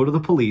must go to the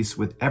police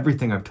with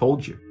everything I've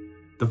told you."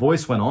 The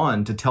voice went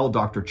on to tell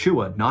Dr.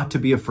 Chua not to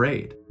be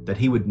afraid, that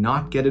he would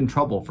not get in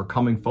trouble for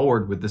coming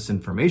forward with this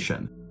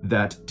information,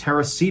 that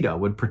Teresita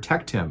would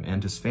protect him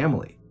and his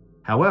family.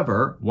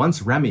 However,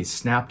 once Remy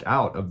snapped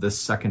out of this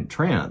second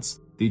trance,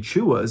 the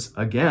Chuas,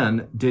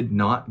 again, did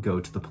not go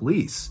to the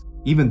police.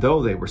 Even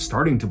though they were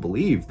starting to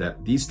believe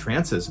that these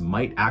trances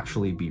might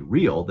actually be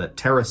real, that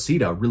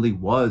Teresita really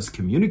was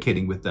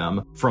communicating with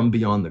them from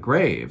beyond the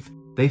grave,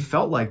 they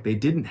felt like they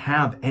didn't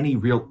have any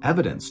real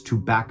evidence to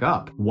back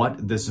up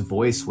what this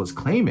voice was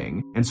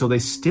claiming, and so they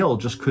still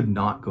just could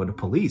not go to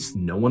police.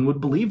 No one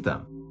would believe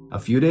them. A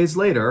few days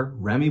later,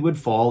 Remy would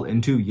fall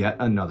into yet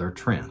another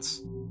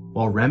trance.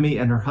 While Remy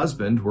and her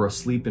husband were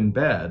asleep in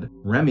bed,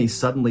 Remy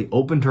suddenly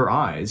opened her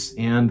eyes,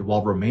 and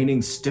while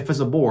remaining stiff as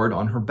a board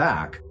on her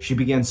back, she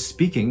began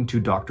speaking to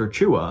Dr.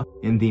 Chua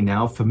in the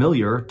now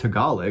familiar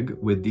Tagalog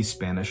with the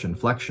Spanish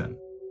inflection.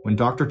 When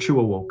Dr.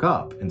 Chua woke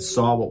up and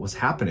saw what was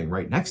happening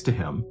right next to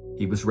him,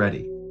 he was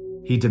ready.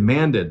 He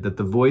demanded that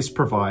the voice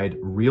provide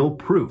real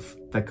proof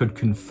that could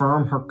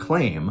confirm her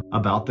claim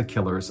about the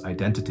killer's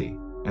identity,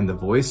 and the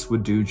voice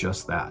would do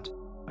just that.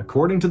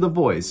 According to the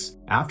voice,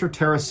 after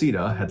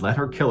Teresita had let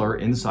her killer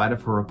inside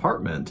of her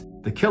apartment,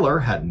 The killer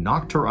had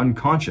knocked her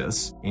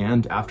unconscious,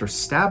 and after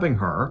stabbing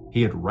her,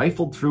 he had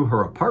rifled through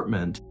her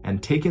apartment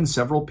and taken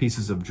several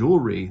pieces of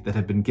jewelry that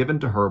had been given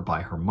to her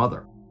by her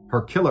mother.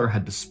 Her killer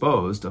had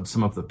disposed of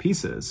some of the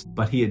pieces,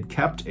 but he had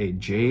kept a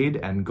jade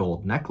and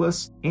gold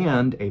necklace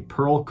and a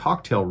pearl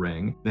cocktail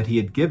ring that he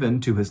had given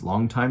to his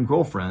longtime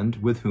girlfriend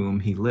with whom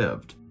he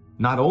lived.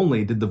 Not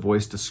only did the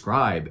voice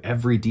describe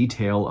every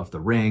detail of the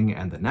ring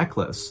and the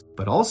necklace,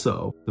 but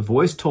also the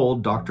voice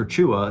told Dr.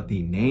 Chua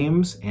the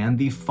names and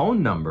the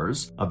phone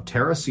numbers of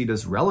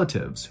Teresita's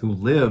relatives who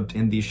lived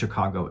in the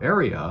Chicago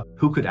area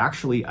who could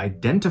actually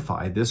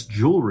identify this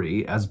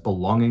jewelry as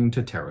belonging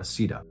to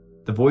Teresita.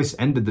 The voice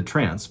ended the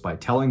trance by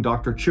telling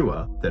Dr.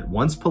 Chua that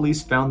once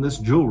police found this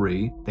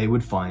jewelry, they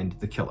would find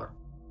the killer.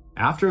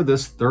 After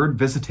this third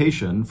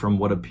visitation from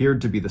what appeared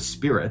to be the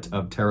spirit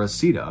of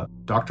Teresita,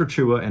 Dr.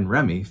 Chua and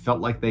Remy felt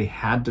like they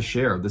had to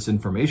share this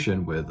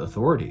information with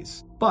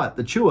authorities. But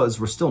the Chuas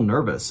were still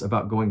nervous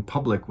about going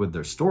public with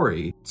their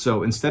story,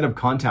 so instead of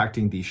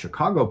contacting the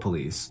Chicago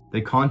police,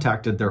 they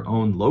contacted their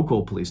own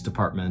local police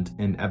department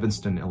in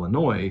Evanston,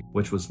 Illinois,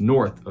 which was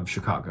north of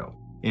Chicago.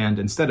 And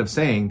instead of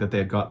saying that they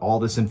had got all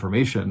this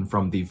information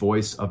from the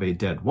voice of a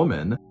dead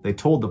woman, they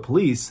told the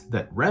police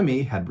that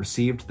Remy had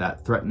received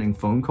that threatening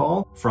phone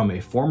call from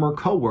a former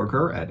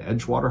co-worker at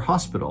Edgewater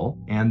Hospital,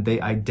 and they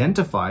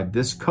identified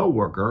this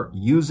co-worker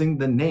using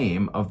the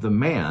name of the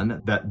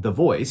man that the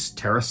voice,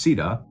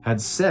 Teresita, had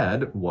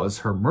said was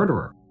her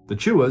murderer. The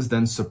Chuas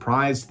then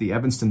surprised the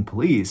Evanston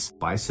police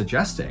by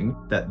suggesting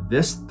that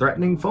this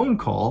threatening phone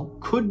call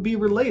could be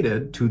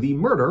related to the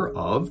murder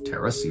of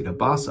Teresita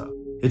Basa.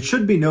 It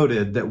should be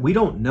noted that we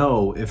don't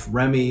know if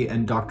Remy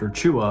and Dr.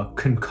 Chua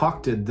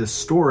concocted this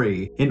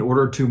story in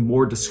order to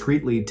more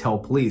discreetly tell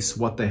police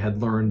what they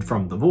had learned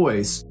from the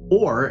voice,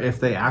 or if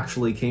they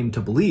actually came to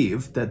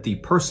believe that the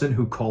person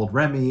who called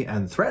Remy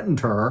and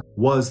threatened her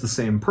was the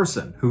same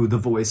person who the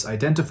voice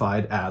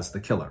identified as the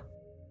killer.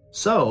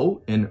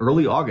 So, in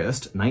early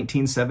August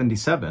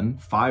 1977,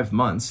 5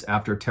 months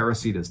after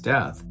Teresita's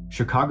death,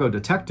 Chicago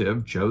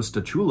detective Joe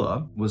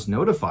Stachula was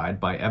notified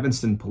by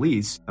Evanston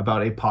police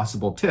about a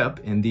possible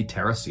tip in the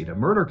Teresita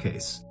murder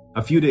case.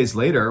 A few days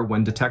later,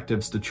 when Detective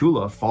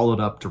Stachula followed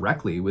up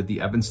directly with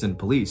the Evanston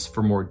police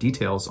for more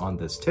details on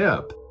this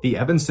tip, the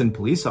Evanston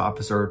police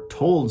officer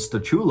told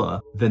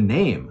Stachula the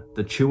name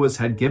the Chuas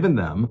had given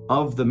them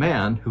of the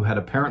man who had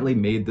apparently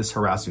made this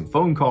harassing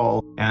phone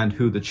call and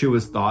who the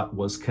Chuas thought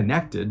was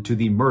connected to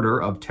the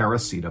murder of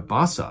Teresita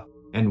Basa.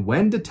 And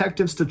when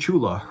Detective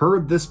Stachula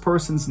heard this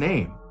person's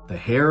name, the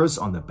hairs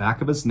on the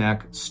back of his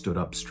neck stood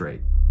up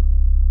straight.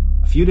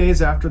 A few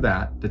days after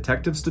that,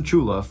 Detective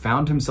Stachula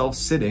found himself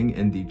sitting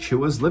in the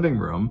Chua's living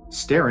room,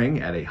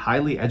 staring at a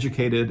highly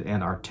educated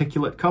and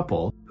articulate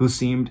couple who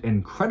seemed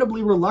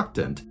incredibly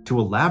reluctant to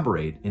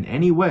elaborate in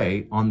any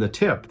way on the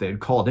tip they had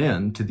called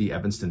in to the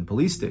Evanston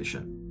police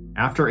station.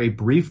 After a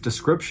brief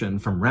description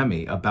from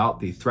Remy about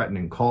the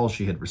threatening call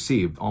she had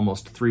received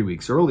almost 3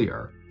 weeks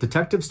earlier,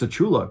 Detective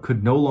Stachula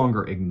could no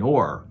longer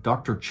ignore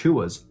Dr.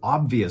 Chua's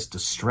obvious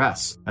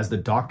distress as the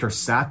doctor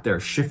sat there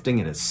shifting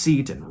in his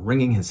seat and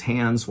wringing his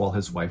hands while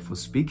his wife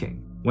was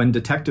speaking. When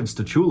Detective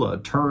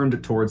Stachula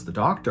turned towards the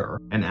doctor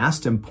and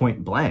asked him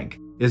point blank,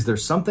 "Is there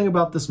something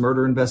about this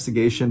murder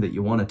investigation that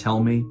you want to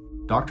tell me?"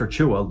 Dr.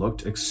 Chua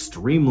looked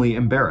extremely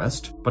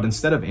embarrassed, but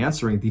instead of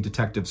answering the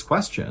detective's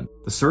question,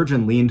 the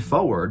surgeon leaned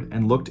forward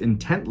and looked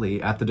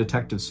intently at the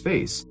detective's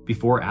face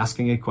before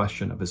asking a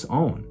question of his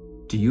own.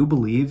 "Do you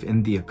believe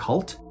in the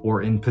occult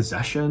or in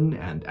possession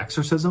and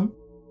exorcism?"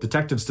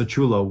 Detective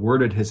Stachula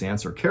worded his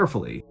answer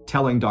carefully,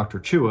 telling Dr.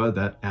 Chua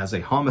that as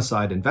a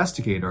homicide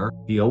investigator,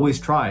 he always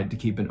tried to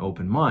keep an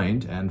open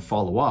mind and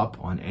follow up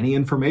on any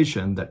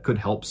information that could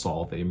help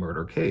solve a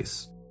murder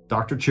case.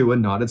 Dr. Chua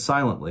nodded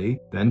silently,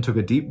 then took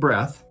a deep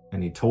breath,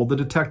 and he told the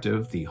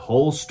detective the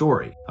whole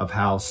story of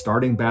how,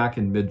 starting back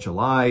in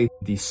mid-July,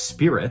 the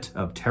spirit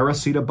of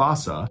Teresita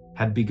Basa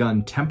had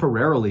begun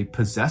temporarily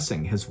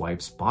possessing his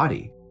wife's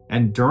body.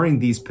 And during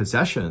these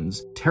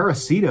possessions,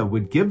 Teresita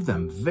would give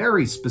them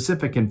very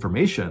specific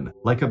information,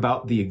 like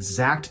about the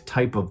exact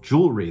type of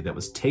jewelry that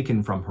was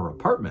taken from her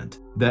apartment,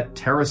 that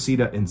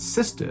Teresita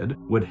insisted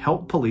would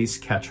help police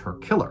catch her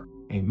killer,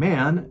 a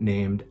man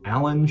named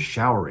Alan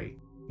Showery.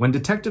 When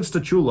Detective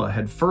Stachula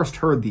had first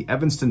heard the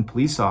Evanston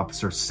police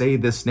officer say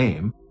this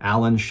name,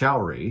 Alan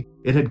Showery,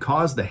 it had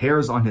caused the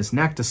hairs on his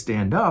neck to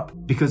stand up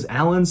because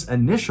Alan's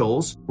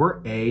initials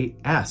were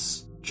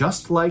A.S.,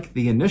 just like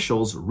the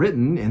initials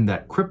written in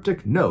that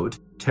cryptic note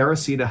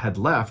Teresita had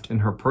left in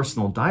her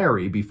personal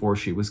diary before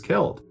she was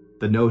killed.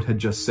 The note had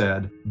just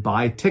said,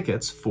 "Buy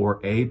tickets for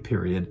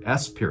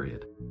A.S."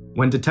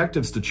 When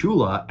Detective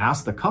Stachula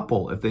asked the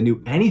couple if they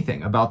knew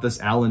anything about this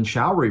Alan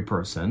Showery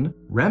person,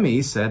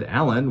 Remy said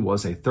Alan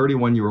was a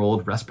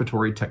 31-year-old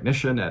respiratory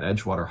technician at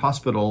Edgewater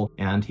Hospital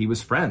and he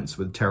was friends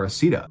with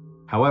Teresita.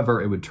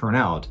 However, it would turn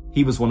out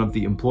he was one of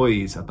the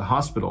employees at the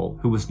hospital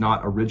who was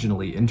not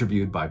originally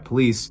interviewed by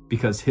police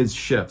because his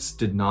shifts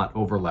did not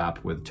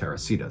overlap with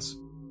Teresita's.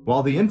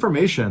 While the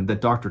information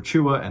that Dr.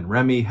 Chua and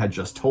Remy had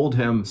just told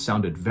him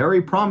sounded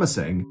very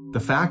promising,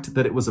 the fact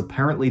that it was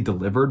apparently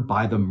delivered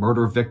by the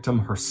murder victim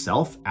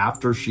herself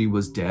after she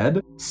was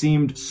dead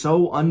seemed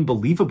so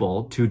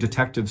unbelievable to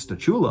Detective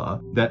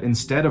Stachula that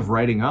instead of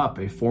writing up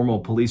a formal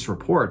police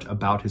report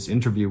about his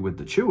interview with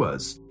the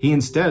Chuas, he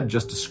instead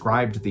just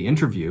described the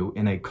interview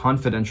in a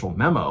confidential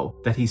memo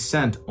that he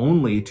sent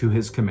only to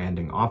his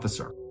commanding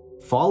officer.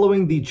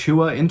 Following the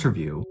Chua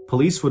interview,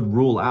 police would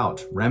rule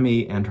out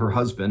Remy and her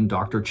husband,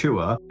 Dr.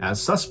 Chua,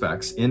 as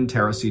suspects in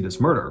Teresita's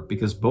murder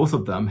because both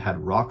of them had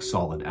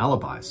rock-solid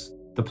alibis.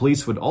 The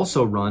police would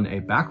also run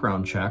a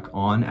background check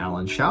on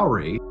Alan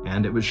Showery,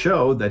 and it would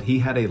show that he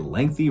had a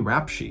lengthy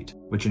rap sheet,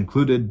 which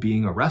included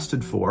being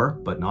arrested for,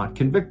 but not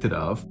convicted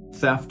of,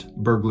 theft,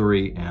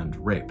 burglary, and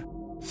rape.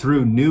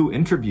 Through new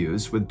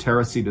interviews with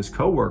Teresita's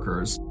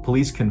co-workers,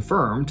 police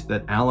confirmed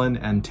that Alan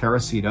and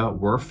Teresita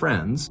were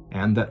friends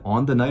and that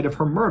on the night of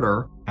her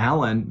murder,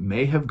 Alan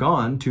may have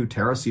gone to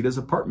Teresita's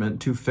apartment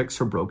to fix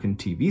her broken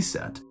TV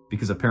set,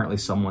 because apparently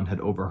someone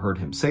had overheard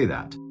him say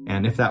that.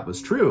 And if that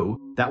was true,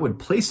 that would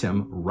place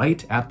him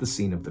right at the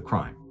scene of the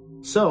crime.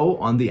 So,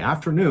 on the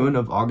afternoon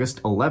of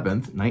August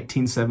 11th,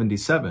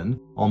 1977,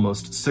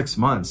 almost 6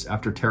 months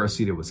after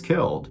Teresita was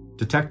killed,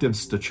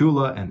 Detectives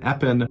Stachula and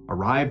Eppin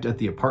arrived at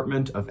the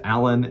apartment of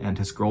Alan and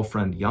his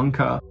girlfriend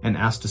Yanka and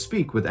asked to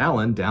speak with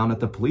Alan down at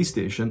the police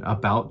station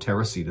about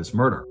Teresita's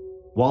murder.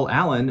 While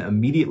Alan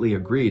immediately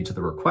agreed to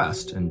the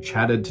request and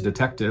chatted to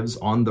detectives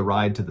on the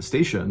ride to the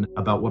station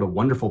about what a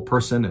wonderful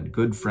person and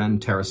good friend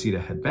Teresita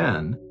had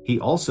been, he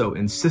also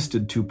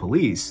insisted to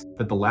police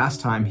that the last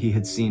time he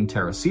had seen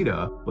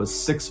Teresita was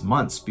 6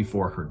 months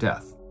before her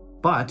death.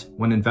 But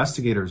when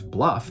investigators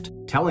bluffed,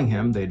 telling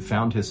him they'd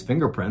found his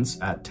fingerprints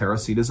at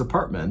Teresita's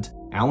apartment,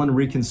 Alan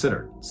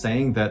reconsidered,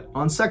 saying that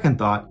on second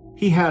thought,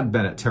 he had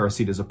been at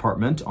Teresita's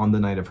apartment on the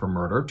night of her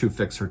murder to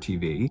fix her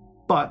TV,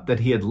 but that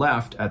he had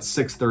left at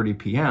 6:30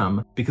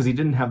 p.m. because he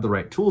didn't have the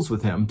right tools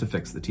with him to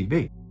fix the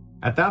TV.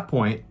 At that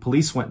point,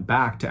 police went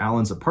back to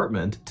Alan's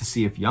apartment to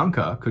see if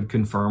Yanka could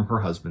confirm her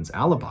husband's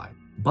alibi.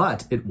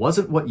 But it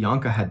wasn't what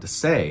Yanka had to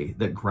say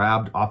that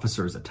grabbed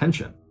officers'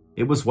 attention.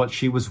 It was what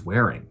she was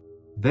wearing.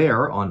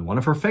 There, on one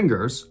of her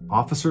fingers,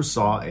 officers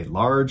saw a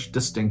large,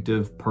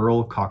 distinctive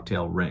pearl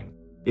cocktail ring.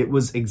 It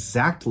was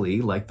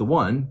exactly like the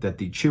one that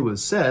the Chuas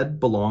said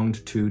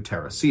belonged to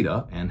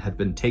Teresita and had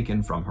been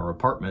taken from her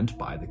apartment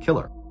by the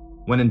killer.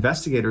 When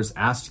investigators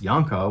asked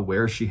Yanka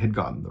where she had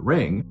gotten the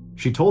ring,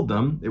 she told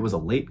them it was a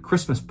late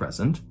Christmas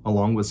present,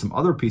 along with some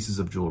other pieces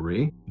of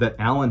jewelry that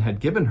Alan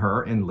had given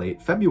her in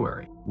late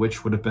February,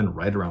 which would have been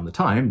right around the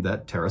time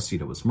that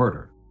Teresita was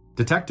murdered.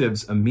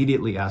 Detectives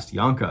immediately asked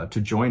Yanka to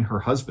join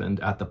her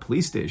husband at the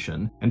police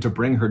station and to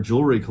bring her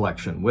jewelry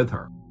collection with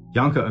her.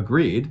 Yanka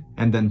agreed,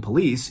 and then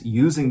police,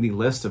 using the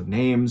list of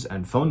names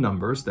and phone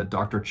numbers that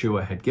Dr.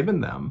 Chua had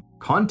given them,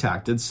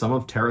 contacted some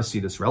of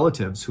Teresita's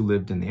relatives who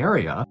lived in the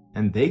area,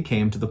 and they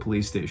came to the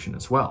police station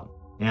as well.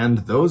 And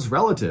those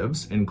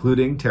relatives,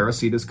 including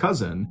Teresita's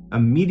cousin,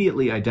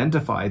 immediately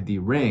identified the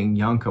ring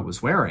Yanka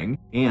was wearing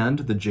and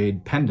the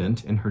jade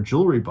pendant in her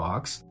jewelry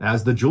box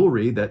as the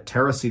jewelry that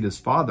Teresita's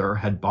father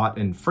had bought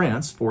in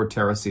France for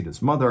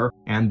Teresita's mother,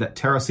 and that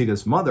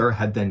Teresita's mother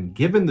had then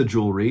given the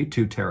jewelry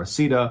to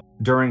Teresita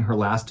during her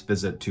last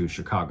visit to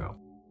Chicago.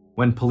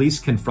 When police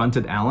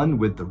confronted Alan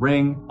with the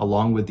ring,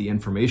 along with the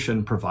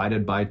information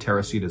provided by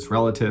Teresita's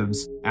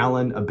relatives,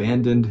 Alan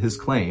abandoned his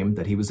claim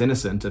that he was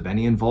innocent of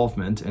any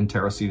involvement in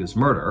Teresita's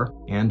murder,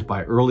 and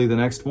by early the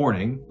next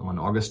morning, on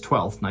August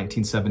 12,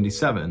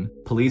 1977,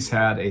 police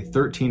had a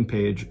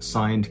 13-page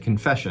signed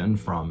confession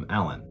from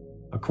Alan.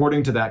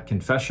 According to that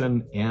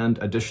confession and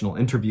additional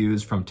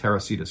interviews from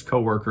Teresita's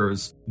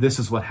co-workers, this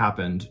is what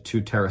happened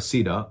to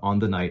Teresita on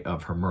the night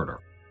of her murder.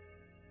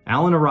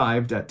 Alan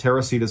arrived at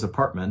Teresita's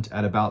apartment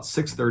at about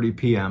 6:30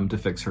 p.m. to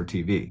fix her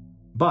TV.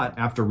 But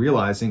after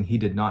realizing he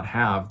did not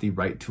have the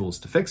right tools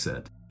to fix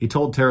it, he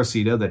told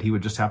Teresita that he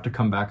would just have to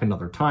come back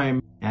another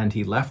time, and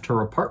he left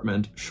her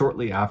apartment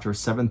shortly after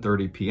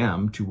 7:30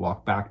 p.m. to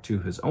walk back to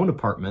his own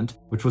apartment,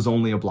 which was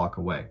only a block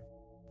away.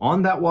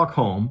 On that walk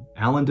home,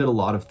 Alan did a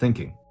lot of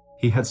thinking.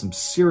 He had some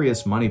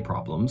serious money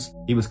problems,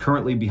 he was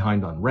currently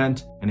behind on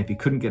rent, and if he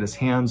couldn't get his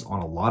hands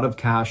on a lot of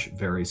cash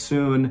very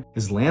soon,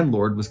 his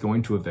landlord was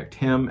going to evict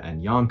him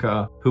and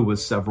Yanka, who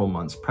was several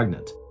months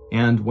pregnant.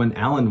 And when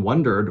Alan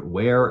wondered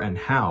where and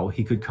how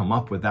he could come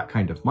up with that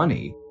kind of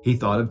money, he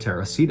thought of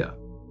Teresita.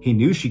 He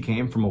knew she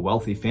came from a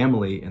wealthy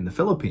family in the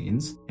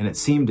Philippines, and it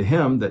seemed to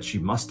him that she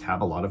must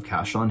have a lot of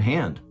cash on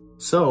hand.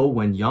 So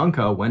when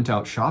Yanka went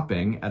out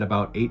shopping at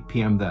about 8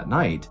 p.m. that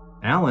night,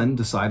 Alan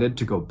decided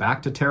to go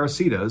back to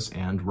Teresita's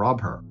and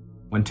rob her.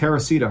 When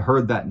Teresita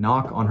heard that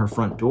knock on her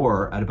front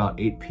door at about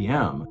 8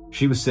 p.m.,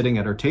 she was sitting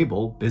at her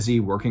table, busy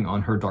working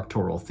on her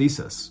doctoral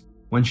thesis.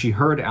 When she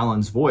heard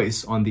Alan's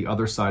voice on the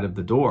other side of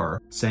the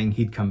door, saying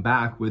he'd come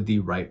back with the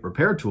right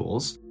repair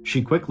tools,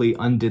 she quickly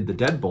undid the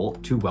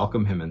deadbolt to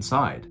welcome him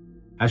inside.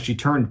 As she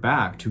turned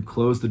back to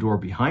close the door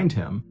behind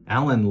him,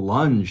 Alan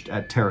lunged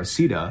at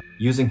Teresita,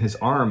 using his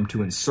arm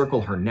to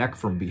encircle her neck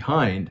from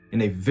behind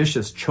in a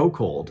vicious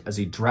chokehold as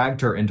he dragged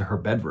her into her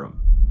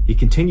bedroom. He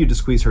continued to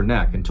squeeze her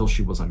neck until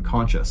she was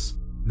unconscious.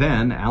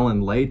 Then,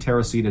 Alan lay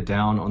Teresita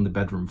down on the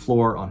bedroom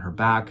floor on her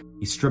back,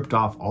 he stripped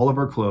off all of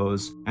her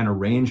clothes, and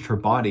arranged her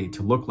body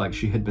to look like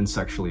she had been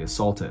sexually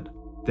assaulted.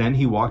 Then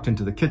he walked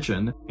into the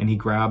kitchen, and he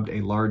grabbed a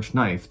large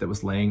knife that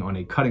was laying on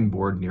a cutting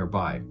board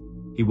nearby.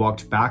 He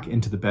walked back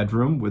into the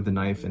bedroom with the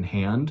knife in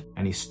hand,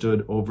 and he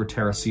stood over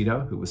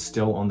Teresita, who was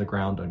still on the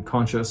ground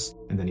unconscious,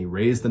 and then he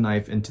raised the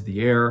knife into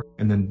the air,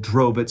 and then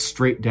drove it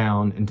straight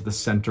down into the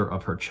center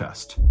of her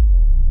chest.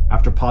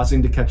 After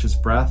pausing to catch his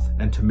breath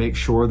and to make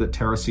sure that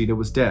Teresita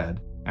was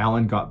dead,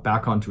 Alan got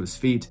back onto his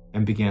feet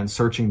and began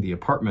searching the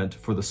apartment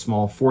for the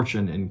small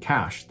fortune in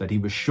cash that he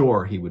was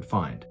sure he would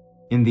find.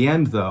 In the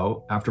end,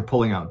 though, after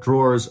pulling out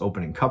drawers,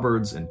 opening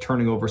cupboards, and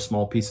turning over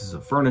small pieces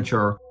of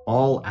furniture,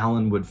 all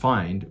Alan would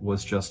find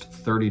was just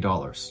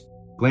 $30.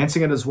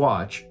 Glancing at his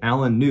watch,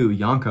 Alan knew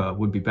Yanka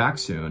would be back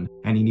soon,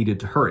 and he needed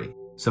to hurry.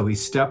 So he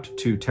stepped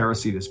to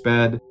Teresita's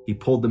bed, he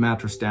pulled the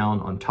mattress down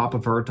on top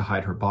of her to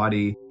hide her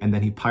body, and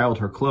then he piled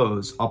her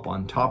clothes up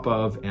on top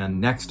of and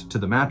next to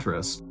the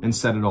mattress and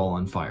set it all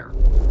on fire.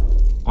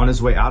 On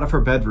his way out of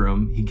her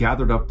bedroom, he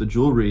gathered up the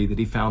jewelry that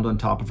he found on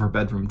top of her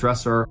bedroom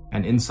dresser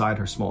and inside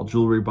her small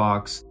jewelry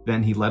box.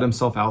 Then he let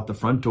himself out the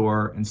front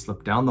door and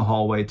slipped down the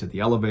hallway to the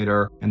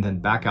elevator and then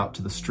back out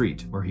to the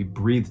street where he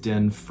breathed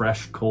in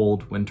fresh,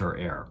 cold winter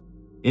air.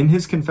 In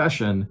his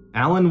confession,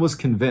 Alan was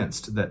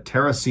convinced that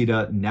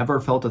Teresita never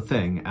felt a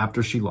thing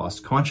after she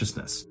lost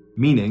consciousness,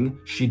 meaning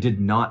she did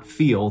not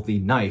feel the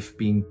knife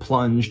being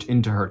plunged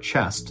into her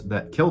chest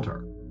that killed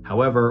her.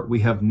 However, we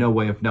have no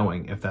way of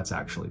knowing if that's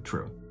actually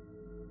true.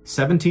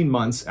 17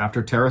 months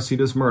after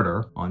Teresita's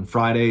murder, on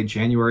Friday,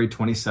 January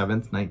 27,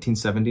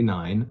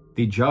 1979,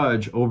 the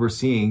judge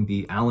overseeing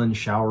the Alan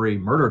Showery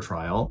murder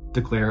trial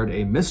declared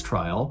a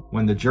mistrial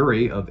when the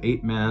jury of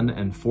 8 men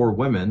and 4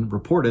 women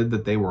reported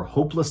that they were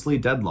hopelessly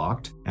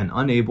deadlocked and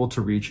unable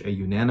to reach a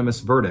unanimous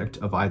verdict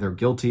of either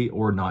guilty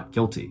or not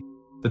guilty.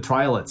 The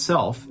trial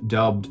itself,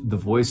 dubbed the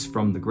Voice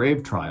from the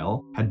Grave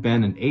trial, had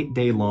been an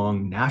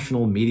 8-day-long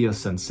national media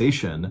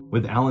sensation,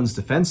 with Alan's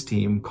defense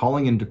team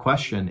calling into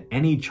question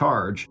any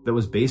charge that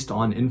was based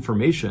on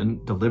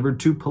information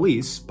delivered to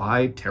police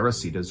by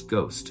Teresita's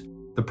ghost.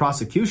 The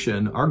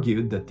prosecution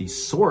argued that the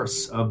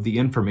source of the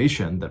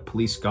information that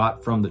police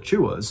got from the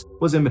Chuas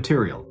was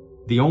immaterial.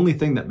 The only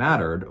thing that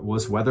mattered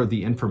was whether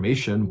the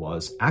information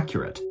was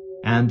accurate.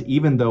 And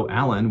even though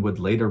Alan would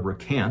later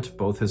recant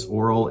both his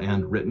oral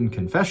and written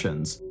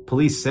confessions,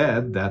 police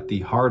said that the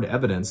hard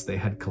evidence they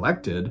had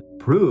collected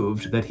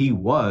proved that he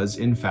was,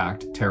 in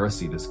fact,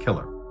 Teresita's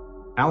killer.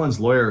 Alan's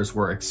lawyers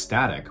were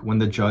ecstatic when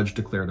the judge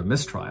declared a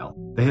mistrial.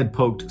 They had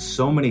poked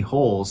so many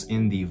holes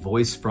in the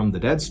Voice from the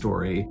Dead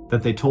story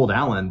that they told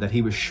Alan that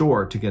he was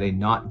sure to get a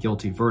not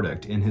guilty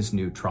verdict in his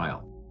new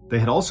trial. They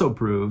had also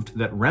proved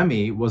that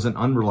Remy was an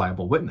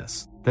unreliable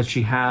witness, that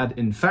she had,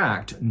 in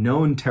fact,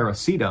 known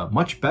Teresita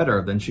much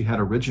better than she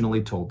had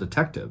originally told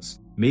detectives,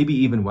 maybe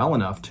even well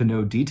enough to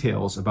know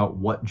details about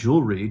what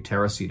jewelry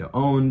Teresita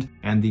owned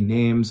and the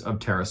names of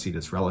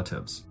Teresita's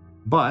relatives.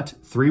 But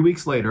 3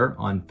 weeks later,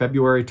 on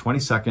February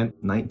 22,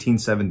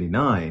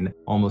 1979,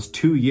 almost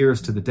 2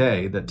 years to the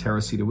day that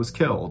Teresita was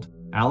killed,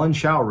 Alan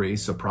Showery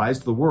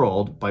surprised the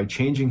world by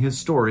changing his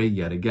story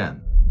yet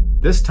again.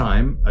 This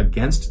time,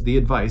 against the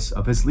advice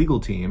of his legal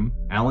team,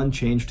 Alan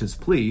changed his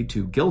plea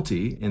to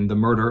guilty in the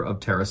murder of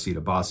Teresita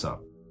Basa.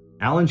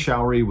 Alan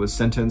Showery was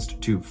sentenced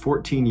to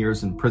 14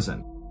 years in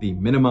prison, the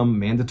minimum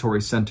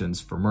mandatory sentence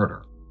for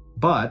murder.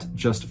 But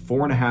just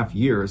 4.5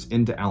 years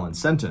into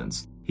Alan's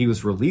sentence, he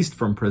was released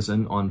from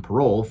prison on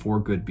parole for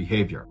good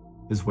behavior.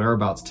 His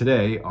whereabouts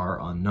today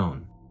are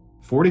unknown.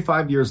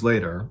 45 years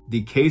later,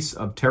 the case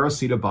of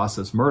Teresita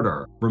Basa's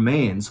murder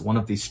remains one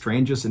of the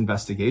strangest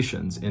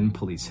investigations in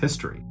police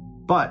history.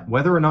 But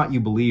whether or not you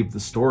believe the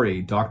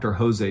story Dr.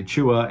 Jose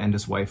Chua and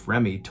his wife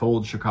Remy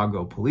told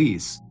Chicago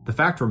police, the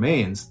fact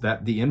remains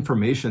that the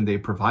information they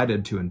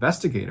provided to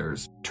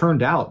investigators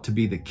turned out to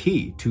be the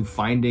key to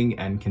finding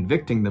and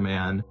convicting the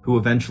man who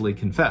eventually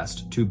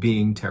confessed to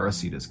being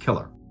Teresita's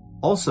killer.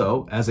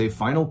 Also, as a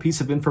final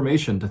piece of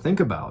information to think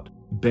about,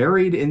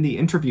 buried in the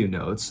interview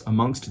notes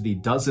amongst the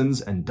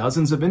dozens and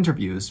dozens of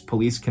interviews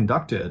police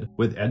conducted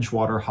with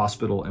Edgewater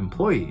Hospital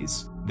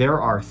employees,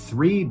 there are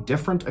 3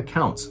 different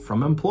accounts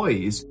from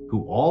employees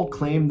who all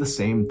claim the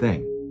same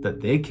thing, that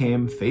they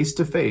came face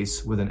to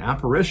face with an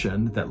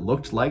apparition that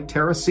looked like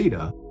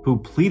Teresita, who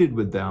pleaded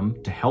with them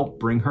to help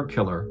bring her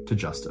killer to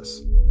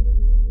justice.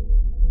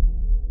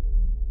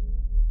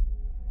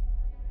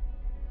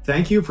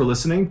 Thank you for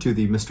listening to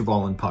the Mr.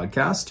 Ballen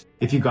podcast.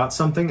 If you got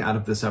something out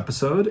of this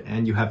episode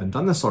and you haven't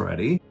done this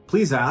already,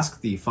 please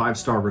ask the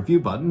 5-star review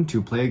button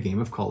to play a game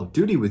of Call of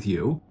Duty with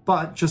you,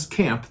 but just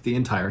camp the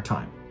entire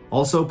time.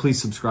 Also, please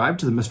subscribe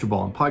to the Mr.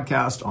 Ballen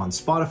podcast on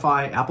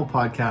Spotify, Apple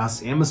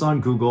Podcasts, Amazon,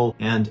 Google,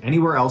 and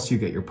anywhere else you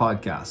get your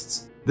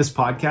podcasts. This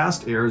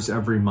podcast airs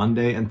every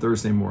Monday and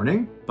Thursday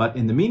morning, but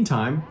in the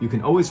meantime, you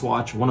can always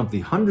watch one of the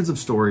hundreds of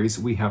stories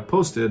we have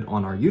posted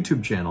on our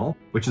YouTube channel,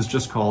 which is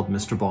just called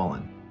Mr.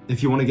 Ballin.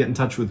 If you want to get in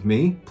touch with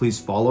me, please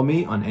follow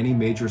me on any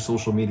major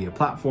social media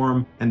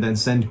platform and then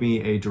send me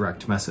a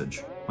direct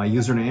message. My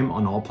username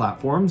on all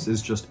platforms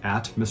is just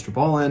 @Mr.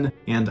 Ballin,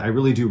 and I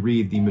really do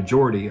read the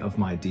majority of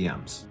my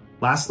DMs.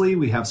 Lastly,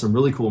 we have some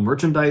really cool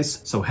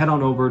merchandise, so head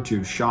on over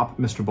to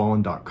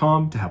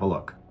shopmrballin.com to have a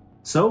look.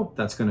 So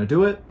that's going to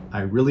do it.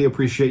 I really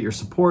appreciate your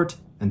support.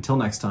 Until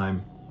next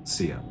time,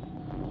 see ya.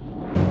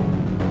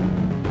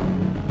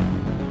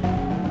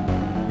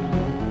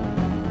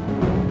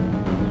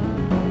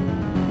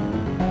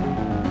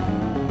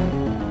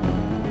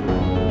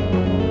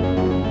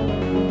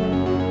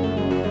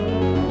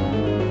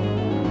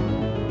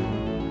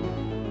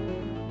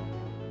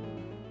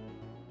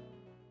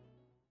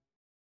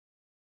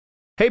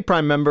 Hey,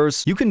 Prime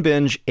members, you can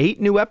binge 8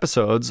 new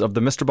episodes of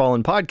the Mr.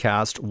 Ballin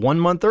podcast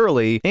 1 month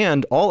early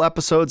and all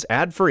episodes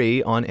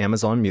ad-free on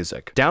Amazon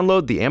Music.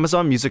 Download the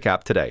Amazon Music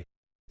app today.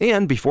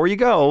 And before you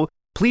go,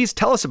 please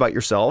tell us about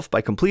yourself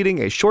by completing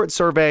a short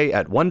survey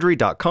at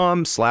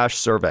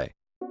Wondery.com/survey.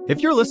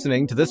 If you're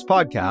listening to this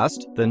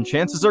podcast, then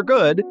chances are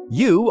good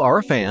you are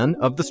a fan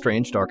of The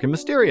Strange, Dark, and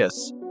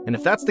Mysterious. And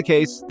if that's the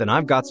case, then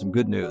I've got some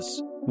good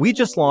news. We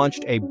just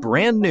launched a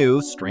brand new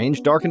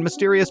Strange, Dark, and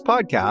Mysterious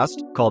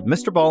podcast called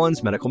Mr.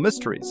 Ballin's Medical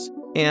Mysteries.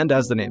 And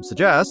as the name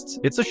suggests,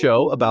 it's a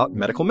show about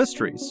medical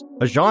mysteries,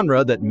 a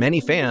genre that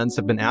many fans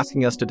have been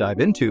asking us to dive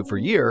into for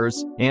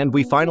years, and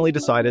we finally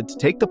decided to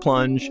take the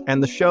plunge,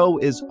 and the show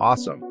is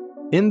awesome.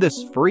 In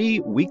this free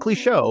weekly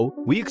show,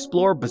 we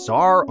explore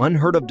bizarre,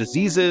 unheard of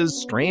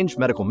diseases, strange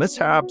medical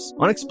mishaps,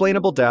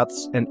 unexplainable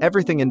deaths, and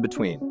everything in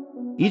between.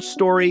 Each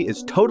story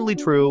is totally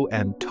true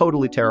and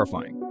totally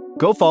terrifying.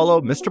 Go follow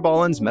Mr.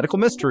 Ballin's Medical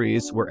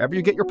Mysteries wherever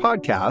you get your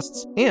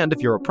podcasts, and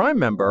if you're a Prime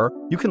member,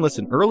 you can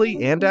listen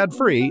early and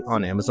ad-free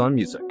on Amazon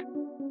Music.